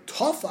Zona.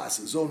 Tofas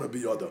Zona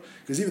Biyodo.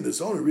 Because even the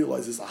Zona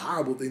realizes it's a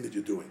horrible thing that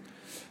you're doing.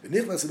 He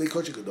goes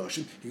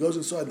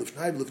inside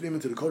Lufnai, Lufnim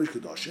into the Kodesh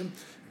Kedoshim.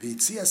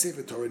 V'tzia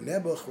Sefer Torah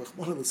Nebuch.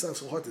 It's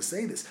so hard to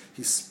say this.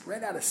 He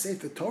spread out a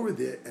Sefer Torah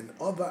there, and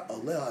Ava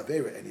Aleh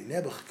Avera, and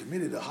Nebuch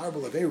committed a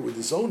horrible Avera with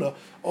the Zona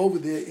over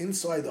there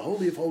inside the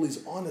Holy of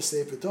Holies on the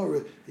Sefer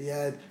Torah. He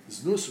had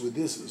znus with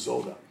this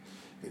Zona.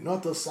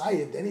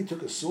 Then he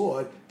took a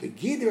sword, the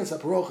Gideras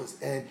HaParochas,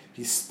 and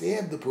he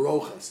stabbed the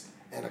Parochas.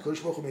 And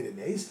HaKadosh Baruch Hu made a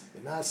nace,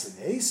 the nas a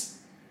nace,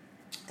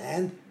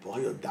 and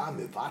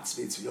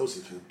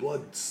the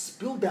blood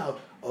spilled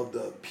out of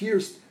the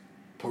pierced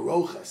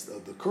parochas,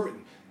 of the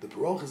curtain, the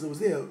parochas that was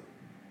there,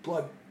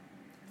 blood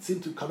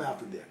seemed to come out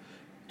from there.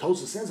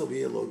 Tosa says over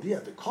here,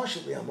 Lodia, the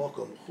Koshli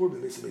Amokom,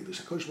 Churban Mitzvah,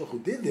 HaKadosh Baruch Hu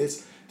did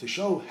this to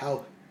show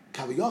how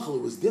Kaviyachal,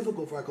 it was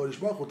difficult for HaKadosh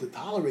Baruch Hu to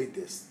tolerate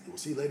this. We'll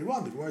see later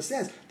on, the Gemara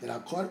says that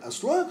how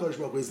strong HaKadosh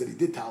Baruch Hu is that he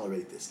did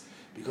tolerate this.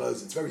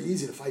 Because it's very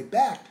easy to fight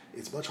back,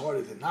 it's much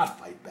harder to not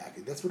fight back.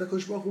 And that's what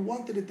HaKadosh Baruch Hu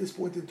wanted at this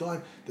point in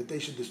time, that they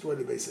should destroy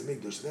the base of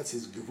Mikdash. So that's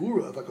his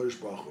gevura of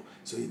HaKadosh Baruch Hu.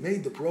 So he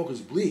made the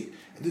parochas bleed.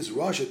 And this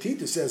Rosh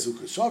Tita says, he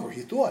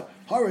thought,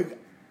 Harag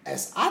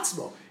as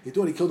Atzmo, he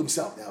thought he killed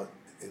himself. Now,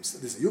 this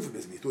is a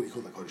euphemism. He thought he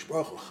killed HaKadosh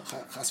Baruch Hu,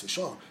 Chas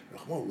v'shalom,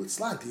 Rachmon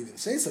litzlan, to even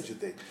say such a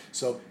thing.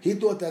 So he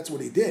thought that's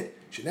what he did.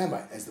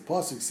 Shenema, as the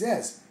pasuk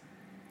says,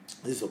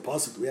 this is a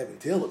pasuk we have in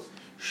Tehillim,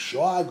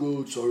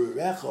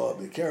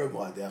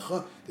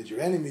 that your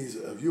enemies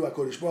of you,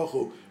 HaKadosh Baruch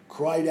Hu,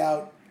 cried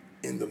out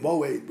in the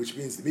Moed, which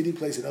means the meeting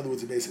place, in other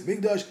words, the base of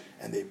Mikdash,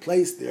 and they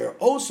placed their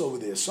os over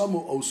there,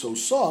 samu oso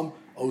som,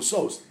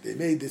 osos. They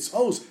made this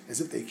os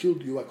as if they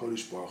killed you,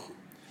 HaKadosh Baruch Hu.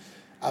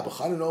 Abba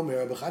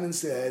Chanan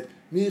said,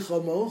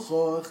 Micha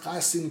mocha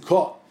chasin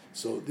ka.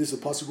 So this is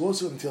a pasuk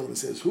also in Tehillim. It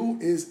says, who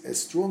is as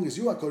strong as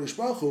you, HaKadosh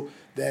Baruch Hu,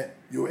 that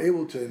you were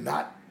able to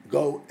not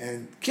go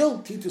and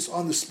kill Titus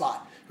on the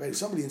spot? Right? If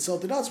somebody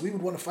insulted us, we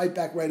would want to fight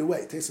back right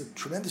away. It takes a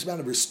tremendous amount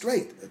of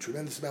restraint, a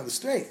tremendous amount of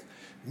strength.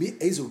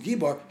 Ezu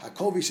Gibar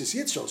HaKovish is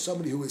Yitzro,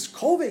 somebody who is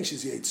Kovish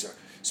is Yetzer.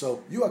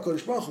 So you,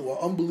 HaKadosh Baruch Hu,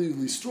 are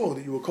unbelievably strong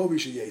that you were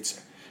Kovish is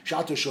Yetzer.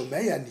 Shato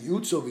Shomeya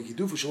Niyutzo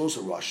V'Gidufu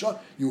Shalosa Russia.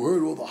 You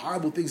heard all the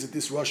horrible things that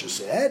this Russia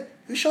said,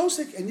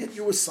 V'Shosik, and yet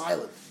you were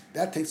silent.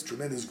 That takes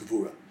tremendous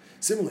gevura.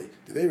 Similarly,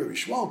 the Rabbi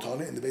Shmuel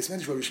Tana in the base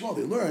of Rabbi Shmuel,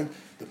 they learned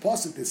the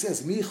pasuk that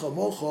says Micha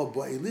Mocha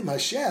Ba'elim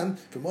Hashem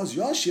from Oz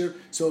Yashir.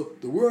 So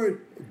the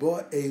word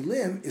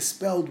Ba'elim is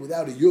spelled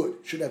without a yud.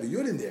 It should have a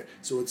yud in there,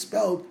 so it's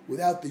spelled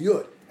without the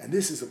yud. And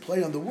this is a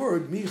play on the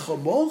word Micha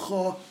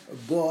Mocha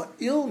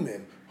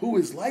Ba'ilmim, who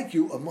is like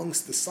you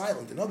amongst the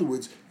silent. In other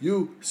words,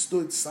 you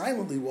stood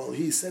silently while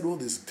he said all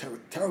this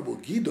terrible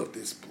gidut,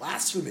 this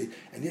blasphemy,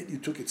 and yet you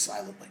took it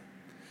silently.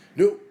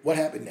 No, what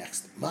happened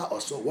next?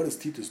 So what does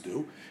Titus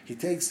do? He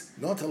takes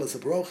notelas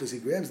paroches, he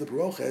grabs the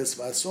paroches,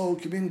 vaso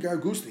kibin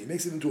gargusni. He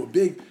makes it into a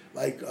big,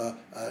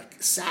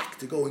 sack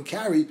to go and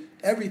carry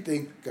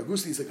everything.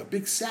 Gargusni is like a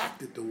big sack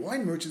that the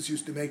wine merchants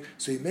used to make.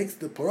 So he makes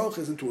the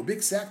paroches into a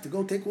big sack to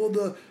go take all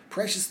the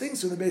precious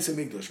things from the base of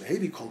Mikdash.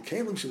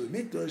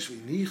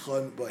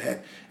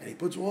 And he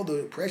puts all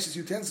the precious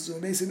utensils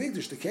from the base of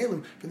Mikdash, the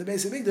kalim from the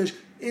base of Mikdash,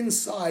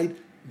 inside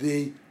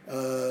the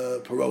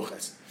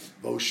paroches.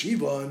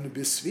 Voshivan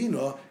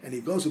bisvina, and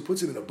he goes and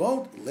puts him in a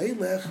boat,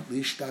 leilech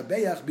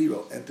lishtabeach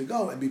biro, and to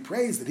go and be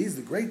praised that he's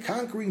the great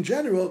conquering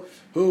general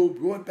who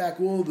brought back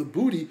all the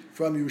booty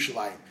from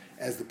Yerushalayim.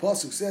 As the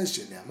pasuk says,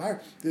 Shenamar,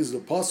 this is a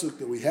pasuk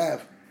that we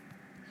have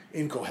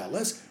in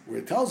Koheles, where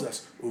it tells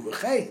us,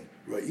 Uvechein,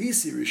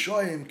 Ra'isi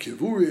Rishoyim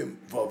Kivurim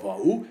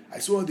Vavau. I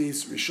saw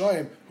these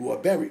Rishoyim who are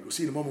buried. We'll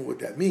see in a moment what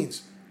that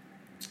means.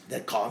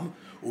 That come,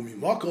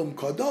 Umimakom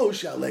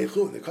Kadosh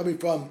Alechu, and they're coming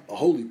from a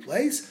holy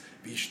place,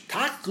 but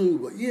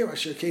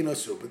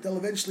they'll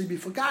eventually be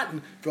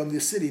forgotten from the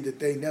city that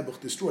they Nebuch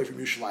destroyed from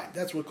Yerushalayim.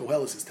 That's what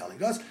Koheles is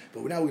telling us,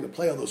 but now we're going to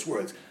play on those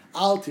words.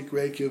 Al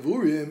Tikrei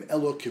Kivurim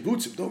Elo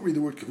Kivutzim. Don't read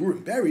the word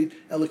Kivurim, buried,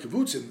 Elo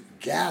Kivutzim,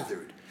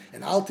 gathered.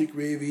 And Al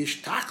Tikrei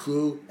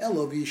V'ishtaklu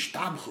Elo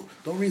V'ishtabchu.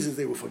 Don't read as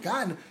they were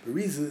forgotten, but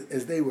read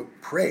as they were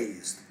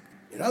praised.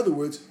 In other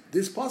words,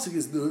 this pasuk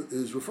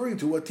is referring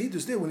to what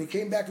Titus did when he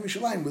came back from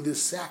Yerushalayim with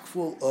this sack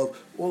full of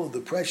all of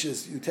the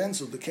precious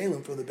utensils, the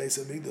kalim from the base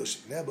of Mikdash,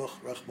 Nebuch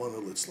Rachmana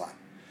Litzlan.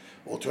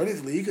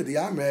 Alternatively, the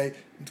Amrei,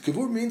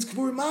 Kavur means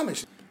Kavur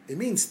Mamish. It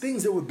means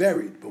things that were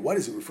buried. But what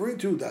is it referring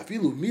to?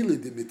 Dafilu mili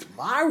de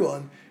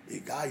mitmaron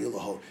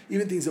igayelaho.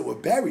 Even things that were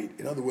buried.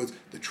 In other words,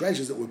 the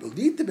treasures that were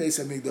beneath the base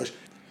of Mikdash,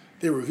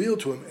 they were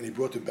revealed to him, and he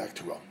brought them back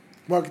to Rome.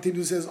 Mark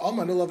continues says,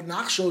 and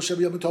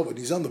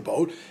he's on the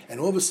boat,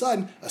 and all of a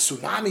sudden a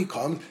tsunami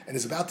comes and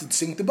is about to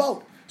sink the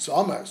boat.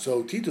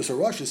 So Titus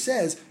Arosha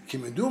says,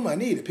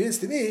 it appears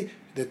to me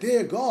that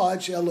their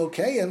God, he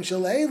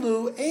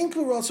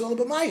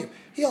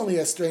only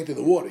has strength in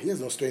the water, he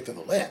has no strength in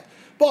the land.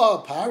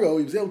 But Paro,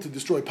 he was able to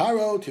destroy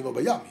Paro, Tiva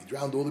Bayam. He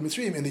drowned all the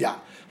Mitzrayim in the Yam.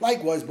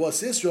 Likewise,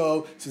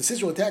 Sisro, since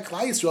Sisro attacked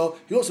Klai Yisrael,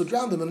 he also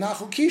drowned them in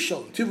Nachal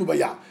Kishon, Tiva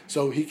Bayam.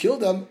 So he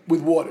killed them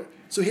with water.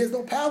 So he has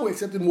no power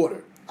except in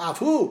water.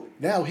 Afu,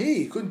 now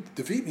he couldn't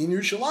defeat me in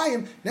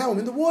Yerushalayim, now I'm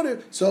in the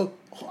water, so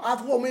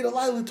Afu made a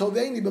laila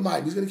toveni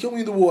b'mayim, he's going to kill me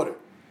in the water.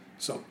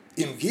 So,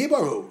 im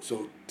gibaru,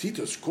 so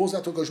Titus calls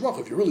out to Kosh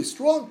Baruch, if you're really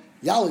strong,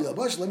 Yali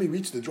Yabash, let me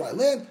reach the dry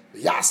land,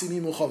 Yasimi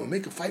Mulchama,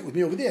 make a fight with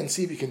me over there and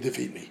see if you can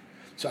defeat me.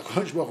 So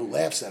HaKadosh Baruch Hu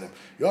laughs at him.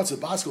 So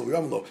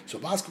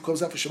Basko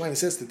comes out for Shemayim and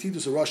says to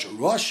Titus of Russia,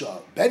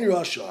 Ben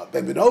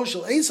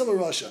Benoshel, Esav of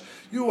Russia,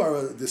 you are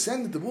a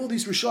descendant of all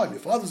these Rishayim. Your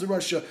father's of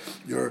Russia,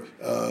 you're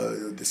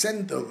a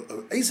descendant of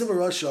Esav of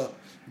Russia.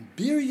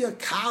 Birya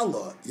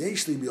Kala,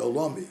 Yeshli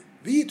Biolami,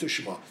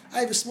 V'yitushma.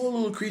 I have a small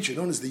little creature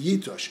known as the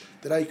Yitush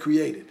that I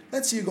created.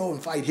 Let's see you go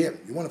and fight him.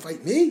 You want to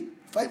fight me?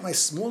 Fight my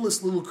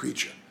smallest little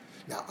creature.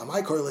 Now,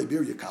 Amai Korele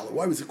Birya Kala,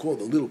 why was it called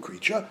the little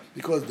creature?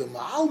 Because the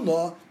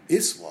Ma'alna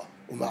Isla,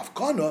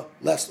 Umafkana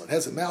Lesla. It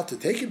has a mouth to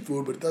take in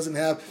food, but it doesn't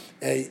have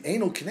a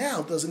anal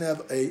canal, it doesn't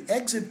have a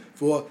exit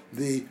for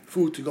the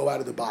food to go out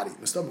of the body.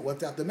 The stomach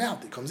went out the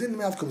mouth. It comes in the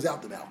mouth, comes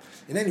out the mouth.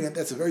 In any event,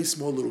 that's a very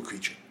small little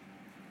creature.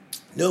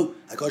 No,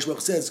 HaKadosh Baruch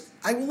Hu says,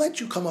 I will let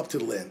you come up to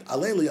the land.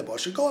 Alei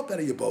Yabasha, go up out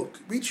of your boat,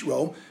 reach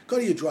Rome, go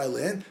to your dry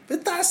land.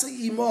 V'tasa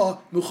ima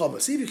muchama.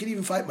 See if you can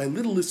even fight my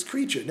littlest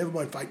creature. Never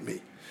mind fight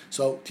me.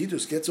 So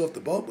Titus gets off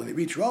the boat when they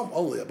reach Rome,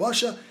 Olei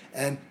Yabasha,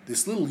 and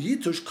this little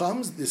Yitush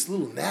comes, this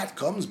little gnat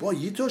comes, boy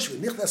Yitush,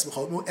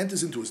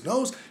 enters into his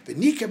nose,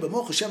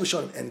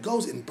 and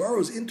goes and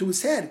burrows into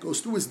his head,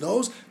 goes through his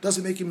nose,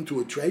 doesn't make him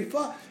into a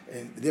treifa,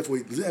 and therefore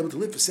he's able to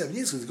live for 7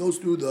 years because it goes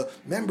through the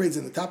membranes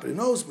in the top of the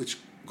nose, which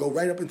go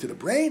right up into the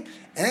brain,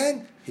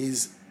 and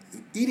he's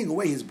eating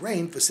away his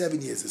brain for 7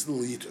 years, this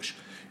little Yitush.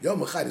 Yom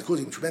Echad is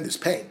causing him tremendous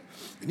pain.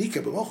 Yom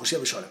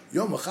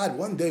Echad,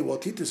 one day while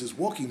Titus is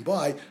walking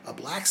by a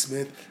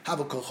blacksmith, he's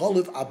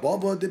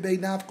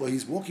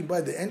walking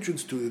by the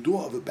entrance to the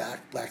door of a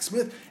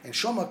blacksmith, and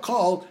Shama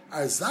called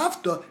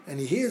Arzavta, and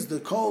he hears the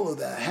call of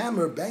the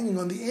hammer banging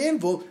on the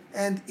anvil,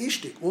 and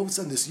Ishtik. All of a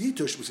sudden this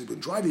Yitush, which has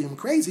been driving him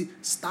crazy,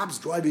 stops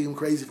driving him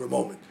crazy for a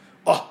moment.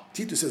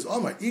 Titus says,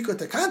 my Ika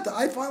Takanta,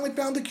 I finally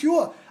found the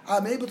cure.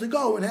 I'm able to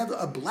go and have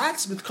a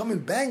blacksmith come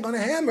and bang on a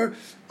hammer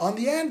on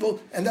the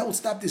anvil, and that will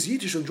stop this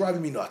Yitush from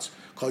driving me nuts.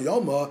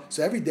 So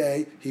every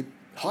day he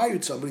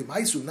hired somebody,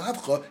 Maisu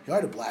Navcha, he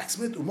hired a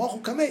blacksmith,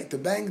 Umachu Kameh, to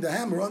bang the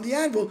hammer on the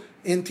anvil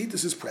in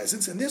Titus's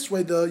presence, and this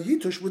way the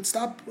Yitush would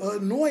stop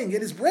gnawing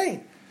at his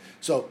brain.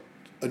 So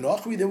a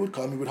Nachri that would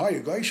come, he would hire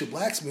a Gaisha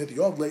blacksmith,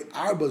 Yovle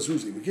Arba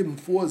Zuz, he would give him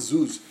 4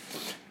 Zuz.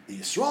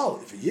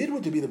 Yisrael, if a Yid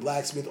were to be the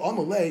blacksmith,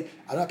 Amalei,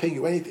 I'm not paying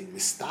you anything.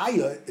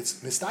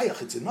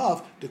 Mistayach, it's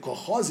enough to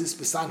kochazis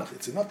besanach.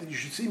 It's enough that you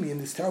should see me in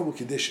this terrible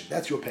condition.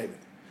 That's your payment.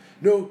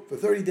 No, for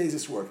 30 days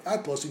this worked.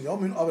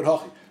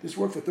 This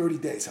worked for 30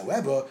 days.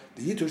 However,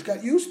 the Yitush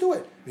got used to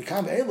it.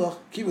 Mikam Elach,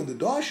 keeping the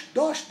dosh,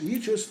 the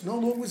Yitush no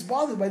longer was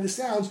bothered by the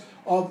sounds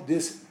of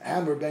this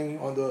hammer banging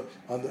on the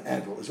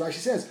anvil. As Rashi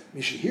says,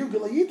 Mishahir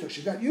Gala Yitush,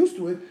 he got used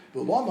to it.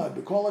 V'lama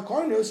b'kol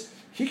hakarnus,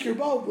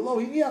 hikirbo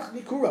v'lo hiniach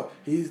nikura.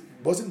 He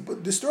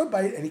wasn't disturbed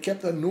by it, and he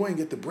kept on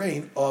gnawing at the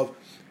brain of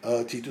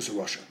Titus of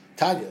Russia.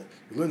 Tanya,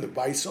 we learned the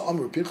Baisa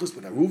Amr Pinchas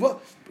ben Aruva.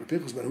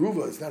 Pinchas ben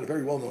Aruva is not a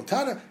very well-known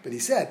Tana, but he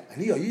said,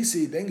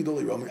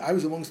 I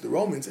was amongst the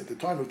Romans at the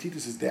time of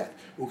Titus's death.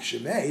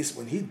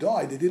 When he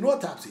died, they did an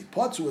autopsy.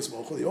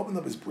 They opened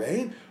up his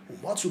brain,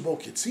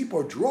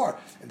 or drawer,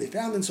 and they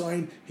found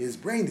inside his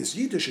brain this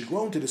Yitush had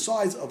grown to the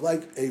size of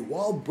like a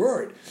wild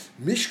bird.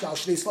 Mishkal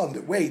Shnei Slam,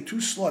 that weighed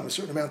 2 slum, a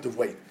certain amount of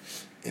weight.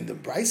 in the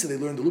Brisa, they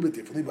learned a little bit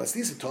differently. But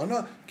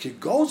Tana,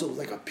 Kigozo was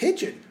like a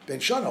pigeon, Ben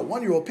Shana, a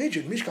 1-year-old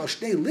pigeon, Mishkal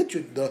Shnei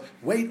Litrin, the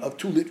weight of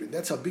 2 litrin.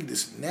 That's how big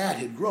this gnat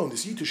had grown,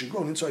 this yitush had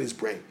grown inside his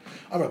brain.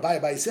 Amar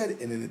Abai said,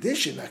 and in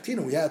addition,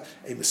 Naktina, we have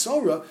a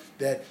Masorah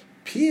that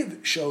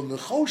Piv shel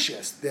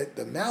nechoshes, that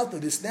the mouth of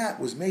this gnat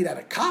was made out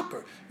of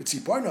copper, with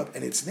Tziparnov,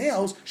 and its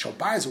nails, shel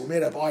bars, were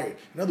made out of iron.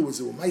 In other words,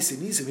 there were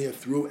Maisinim here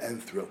through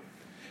and through.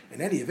 In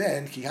any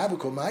event,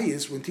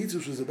 Kihavako when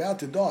Titus was about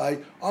to die,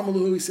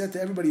 Amalu, he said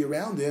to everybody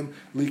around him,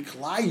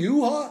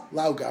 Liklayuha,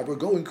 Lau Gabra,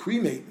 go and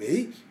cremate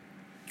me.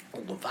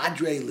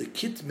 Levadre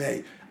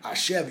likitme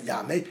ashev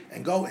yame,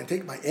 and go and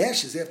take my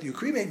ashes after you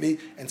cremate me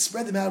and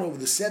spread them out over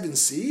the 7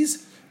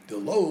 seas. The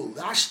lo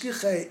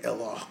lashkiche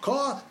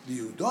elachka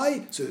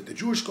liudai, so that the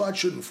Jewish God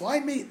shouldn't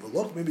find me,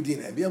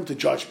 and be able to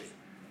judge me.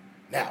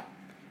 Now,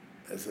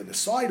 as an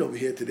aside over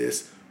here to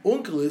this,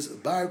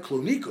 Unkelis Bar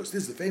Klonikos.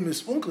 This is the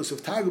famous Unkelis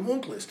of Targum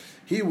Unkelis.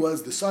 He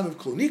was the son of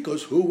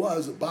Klonikos, who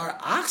was Bar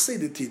Achse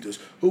de Titus,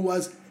 who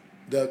was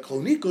the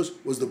Klonikos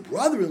was the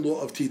brother-in-law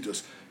of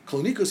Titus.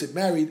 Klonikos had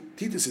married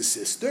Titus'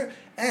 sister,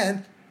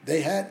 and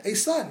they had a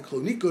son.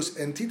 Klonikos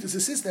and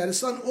Titus' sister had a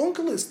son,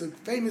 Unkelis, the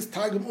famous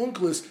Targum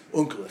Unkelis.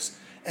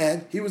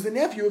 And he was the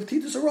nephew of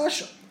Titus of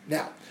Russia.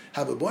 Now,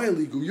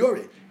 Hababoyali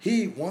Guyore,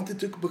 he wanted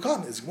to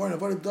become, as Gemara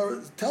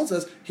Avodah tells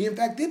us, he in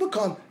fact did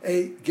become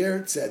a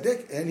Ger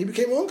Tzedek, and he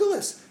became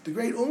Unkelis, the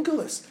great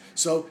Unkelis.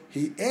 So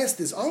he asked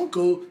his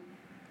uncle,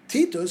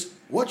 Titus,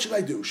 what should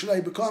I do? Should I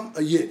become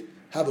a Yid?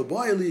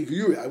 Hababoyali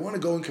Guyore, I want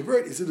to go and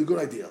convert, is it a good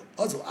idea?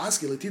 Azal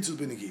Askele Titus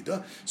ben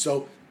Negida,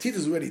 so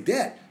Titus is already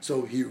dead.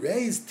 So he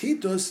raised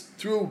Titus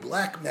through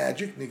black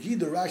magic.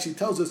 Negida, Rashi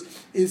tells us,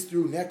 is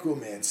through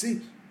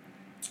necromancy,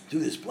 through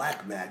this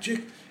black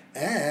magic.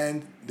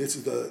 And this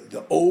is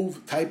the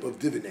Ov type of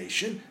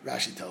divination,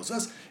 Rashi tells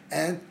us.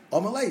 And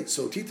Amalei,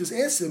 so Titus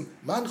asks him,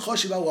 Man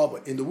choshev al,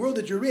 in the world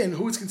that you're in,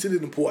 who is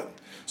considered important?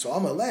 So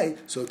Amalei,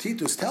 so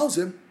Titus tells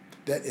him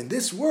that in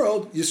this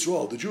world,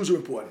 Yisrael, the Jews are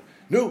important.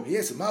 No, he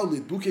asked him,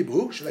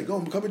 should I go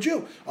and become a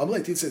Jew? Amalei,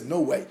 Titus said, no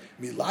way.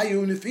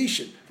 Milayu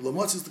nefishin,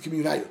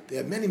 they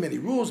have many, many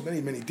rules, many,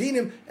 many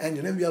dinim, and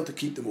you'll never be able to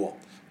keep them all.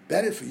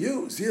 Better for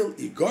you, Zil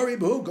Igori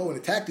Bahu, go and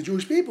attack the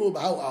Jewish people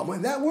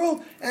in that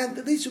world, and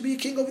at least you'll be a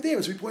king over there.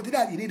 As we pointed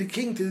out, you need a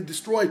king to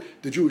destroy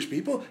the Jewish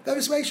people. That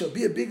is why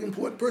be a big,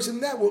 important person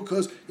in that world,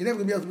 because you're never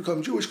going to be able to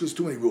become Jewish because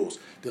too many rules.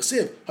 The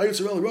Siv,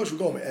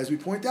 as we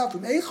point out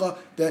from Eicha,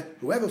 that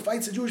whoever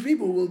fights the Jewish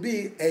people will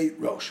be a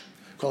Rosh.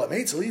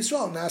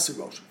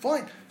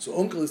 Fine. So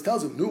Uncle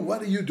tells him,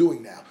 what are you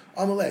doing now?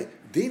 Amalei,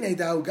 Dine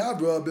Dau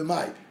Gabra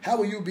B'mai. How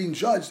are you being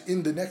judged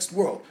in the next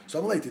world?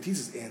 So Amalei,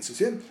 Titus answers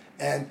him,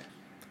 and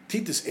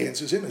Titus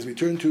answers him as we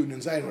turn to Nun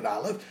Zayin with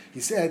Aleph. He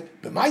said,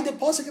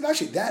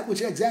 that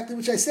which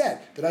I said,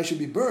 that I should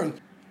be burned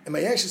and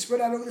my ashes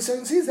spread out over the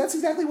 7 seas. That's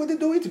exactly what they're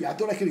doing to me. I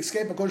thought I could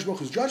escape HaKadosh Baruch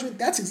Hu's judgment.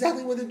 That's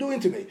exactly what they're doing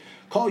to me.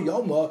 Kol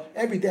Yoma,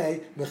 every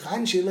day, they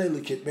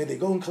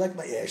go and collect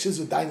my ashes,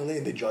 and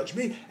they judge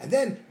me, and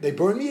then they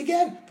burn me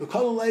again. And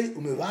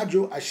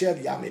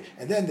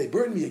then they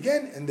burn me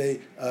again, and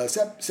they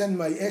send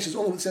my ashes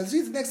all over the 7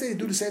 seas. The next day they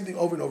do the same thing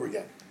over and over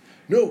again.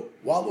 No,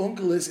 while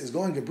Unkelis is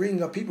going and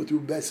bringing up people through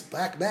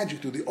black magic,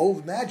 through the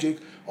old magic,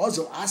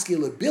 also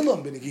Askele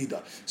Bilam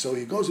benegida. So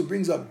he goes and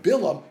brings up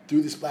Bilam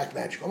through this black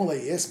magic.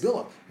 Amalei, yes,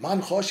 Bilam.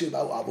 Man choshev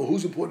al,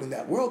 who's important in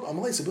that world?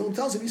 Amalei, so Bilam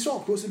tells him,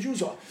 Yisrael, of course the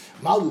Jews are.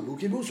 Malu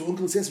bukibu, so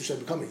Unkelis says, should I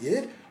become a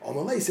Yid?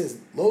 Amalei says,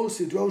 Lo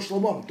sidro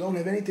shlomam, don't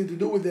have anything to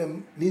do with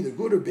them, neither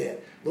good or bad.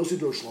 Lo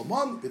sidro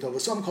shlomam,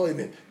 v'tovasam kol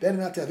yamin. Better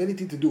not to have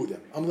anything to do with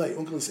them. Amalei,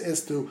 Unkelis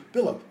says to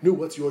Bilam, no,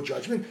 what's your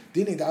judgment?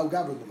 Dine da'u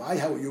gabra b'mai,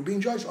 how are you being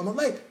judged?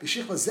 Amalei,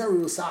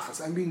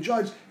 I'm being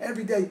judged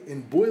every day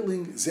in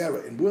boiling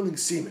zera, in boiling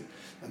semen.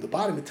 And the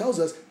bottom, it tells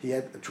us he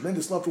had a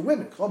tremendous love for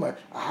women. He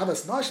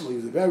was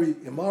a very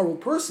immoral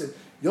person.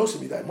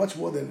 Yosef died much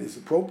more than is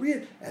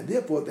appropriate, and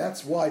therefore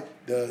that's why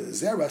the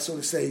zera, so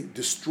to say,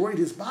 destroyed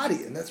his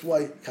body, and that's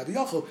why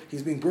Kaviyachol,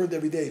 he's being burned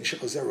every day in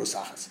Shechel Zera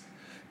Sachas.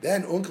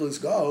 Then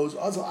Unkelis goes,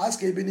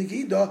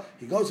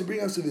 he goes to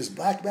bring us to this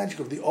black magic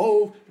of the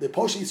Ov, the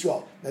Poshe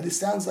Yisrael. Now this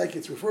sounds like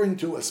it's referring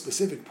to a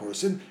specific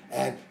person,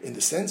 and in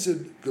the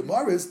censored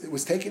Gemaras, it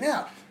was taken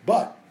out.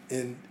 But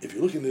if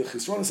you look in the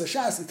Chisronos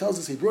Hashas, it tells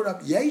us he brought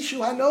up Yeshu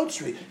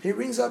HaNotzri. He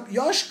brings up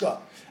Yoshka.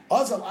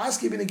 Azal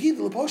Aske Benegid,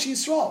 the Poshe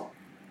Yisrael.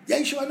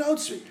 Yeshu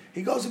HaNotzri.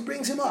 He goes and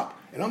brings him up.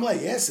 And I'm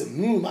like, yes, who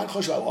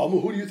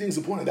do you think is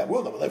important in that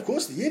world? I'm like, of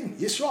course, the Yidden,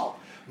 Yisrael.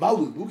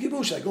 Maulu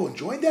Bukibu, should I go and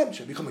join them?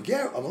 Should I become a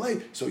ger?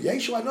 Amalei. So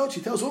Yeshu HaNotzri,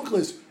 he tells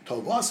Unkelis,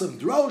 Tovasam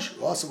Drosh,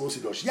 Rasam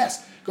Osidrosh.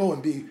 Yes, go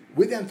and be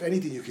with them for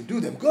anything you can do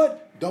them good.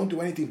 Don't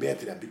do anything bad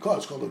to them,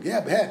 because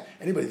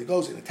anybody that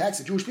goes and attacks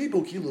the Jewish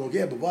people,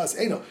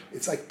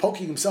 it's like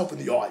poking himself in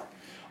the eye.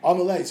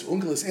 Amalei, so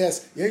Unkelis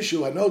asks, Yeshu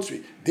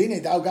Hanotri,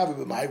 Dine Dao Gavi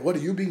B'mai, what are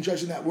you being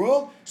judged in that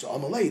world? So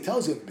Amalei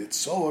tells him,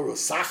 Bitsoa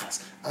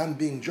Rosachas, I'm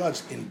being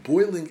judged in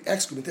boiling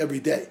excrement every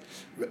day.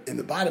 In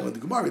the bottom of the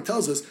Gemara, it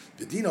tells us,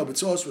 V'dino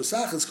Bitsoa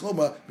Rosachas,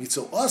 Kloma,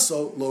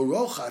 Mitzoaso, Lo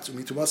Rochatz,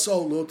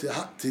 Mitumaso, Lo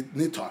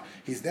Nitar.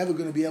 He's never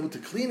going to be able to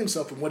clean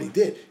himself from what he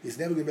did. He's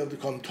never going to be able to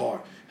become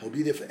tar. He'll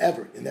be there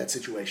forever in that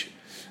situation.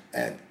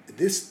 And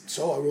this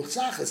Soa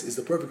Ruchsachas is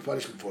the perfect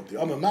punishment for him. The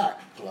Amamar,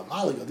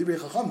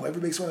 whoever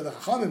makes fun of the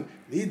Chachamim,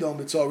 Nidom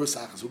B'Tsoa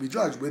Ruchsachas, will be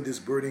judged with this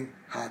burning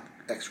hot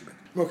excrement.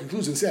 More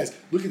conclusion says,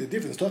 look at the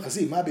difference.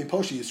 Tochasi, Mabi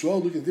Poshi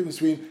Yisrael, look at the difference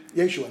between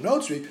Yeshua and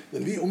Notzri,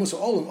 then Vi Umas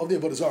Olam of the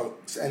Avodah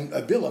and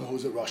Bilam,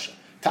 who's at Russia.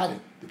 Tani,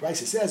 the price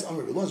says,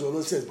 Amr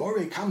Veloz says,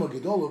 Borei Kama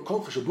Gedolo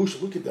Kochash Busha.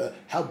 Look at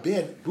how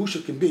bad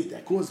Busha can be.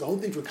 That caused the whole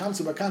thing for Kamtza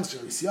and Bar Kamtza.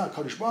 Risiyah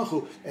Kadosh Baruch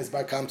Hu as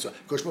Bar Kamtza.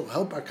 Kadosh Baruch Hu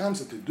helped Bar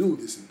Kamtza to do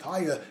this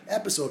entire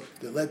episode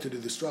that led to the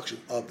destruction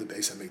of the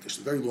Beis Hamikdash. It's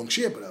a very long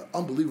shir, but an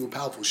unbelievable,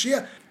 powerful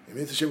shir. And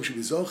Hashem should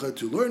be zocha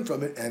to learn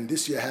from it. And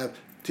this year have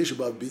Tisha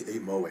B'av be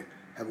a moed.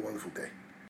 Have a wonderful day.